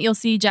 at some point, you'll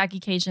see Jackie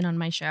Cation on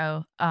my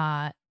show,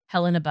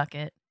 Hell in a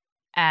Bucket,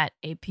 at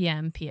 8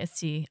 p.m.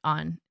 PST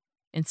on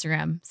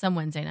Instagram some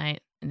Wednesday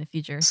night in the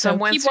future. So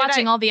keep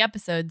watching all the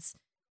episodes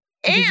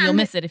because you'll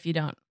miss it if you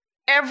don't.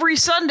 Every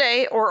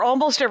Sunday, or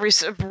almost every,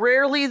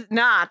 rarely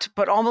not,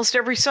 but almost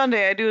every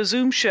Sunday, I do a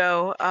Zoom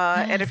show.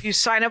 And if you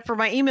sign up for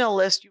my email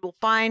list, you will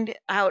find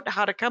out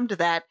how to come to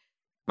that.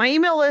 My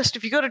email list,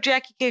 if you go to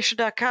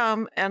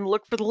JackieCation.com and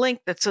look for the link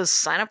that says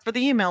sign up for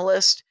the email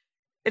list,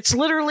 it's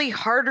literally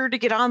harder to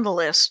get on the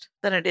list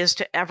than it is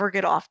to ever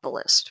get off the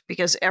list,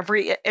 because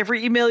every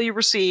email you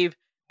receive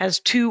has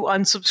 2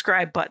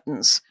 unsubscribe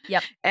buttons.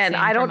 Yep. And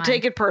I don't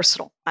take it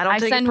personal. I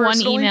send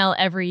one email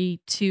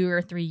every 2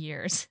 or 3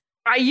 years.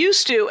 I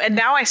used to, and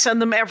now I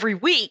send them every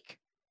week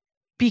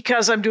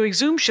because I'm doing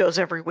Zoom shows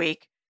every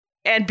week.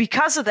 And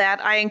because of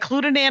that, I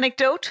include an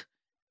anecdote,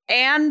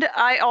 and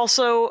I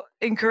also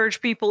encourage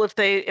people, if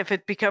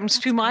it becomes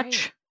too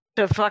much,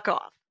 to fuck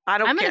off.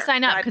 I'm going to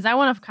sign up because I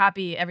want to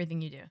copy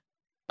everything you do.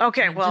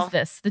 Okay, well,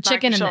 just the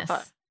chicken and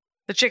this.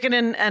 The chicken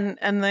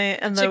and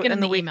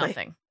the email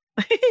thing.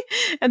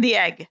 And the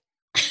egg.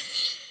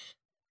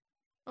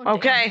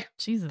 Okay. Damn.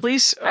 Jesus.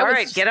 Please. All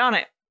right, get on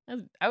it.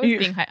 I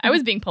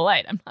was being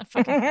polite. I'm not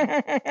fucking.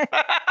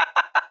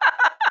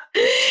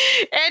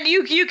 And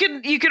you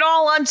can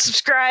all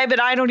unsubscribe,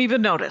 and I don't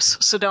even notice.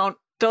 So don't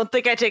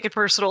think I take it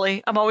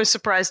personally. I'm always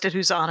surprised at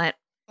who's on it.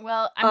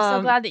 Well, I'm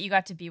so glad that you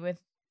got to be with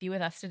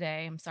us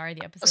today. I'm sorry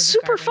the episode was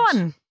super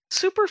garbage.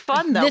 Super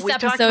fun though. This we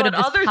episode of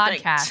this other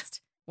podcast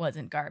things.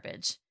 Wasn't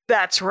garbage.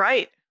 That's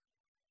right.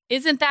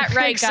 Isn't that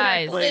right,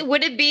 guys?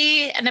 Would it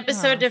be an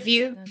episode of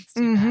you?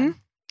 Mm-hmm.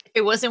 If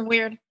it wasn't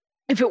weird.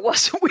 If it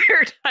wasn't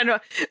weird, I know.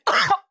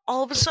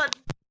 All of a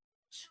sudden,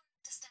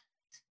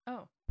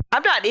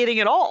 I'm not eating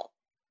at all,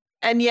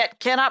 and yet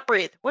cannot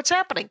breathe. What's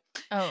happening?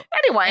 Oh,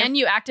 anyway, and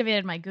you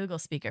activated my Google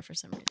speaker for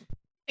some reason.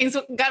 Things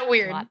got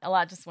weird. A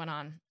lot just went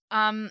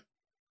on.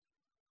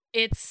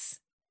 It's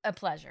a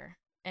pleasure,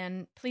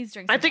 and please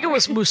drink. I think it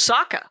was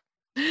moussaka.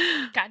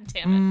 God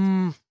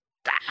damn it!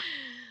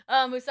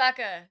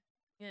 Moussaka.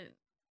 Get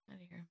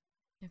out of here.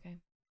 Okay.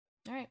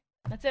 All right.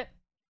 That's it.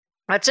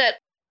 That's it.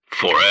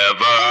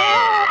 Forever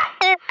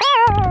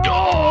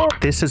Dog.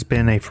 This has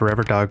been a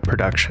Forever Dog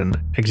production,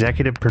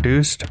 executive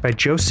produced by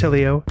Joe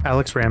Cilio,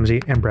 Alex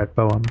Ramsey, and Brett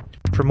Boehm.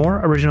 For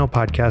more original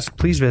podcasts,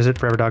 please visit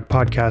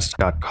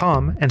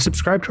foreverdogpodcast.com and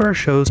subscribe to our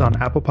shows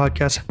on Apple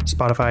Podcasts,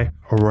 Spotify,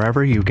 or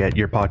wherever you get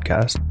your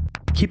podcasts.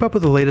 Keep up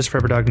with the latest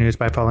Forever Dog news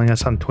by following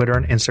us on Twitter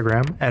and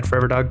Instagram at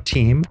Forever Dog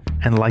Team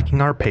and liking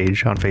our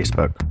page on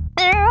Facebook.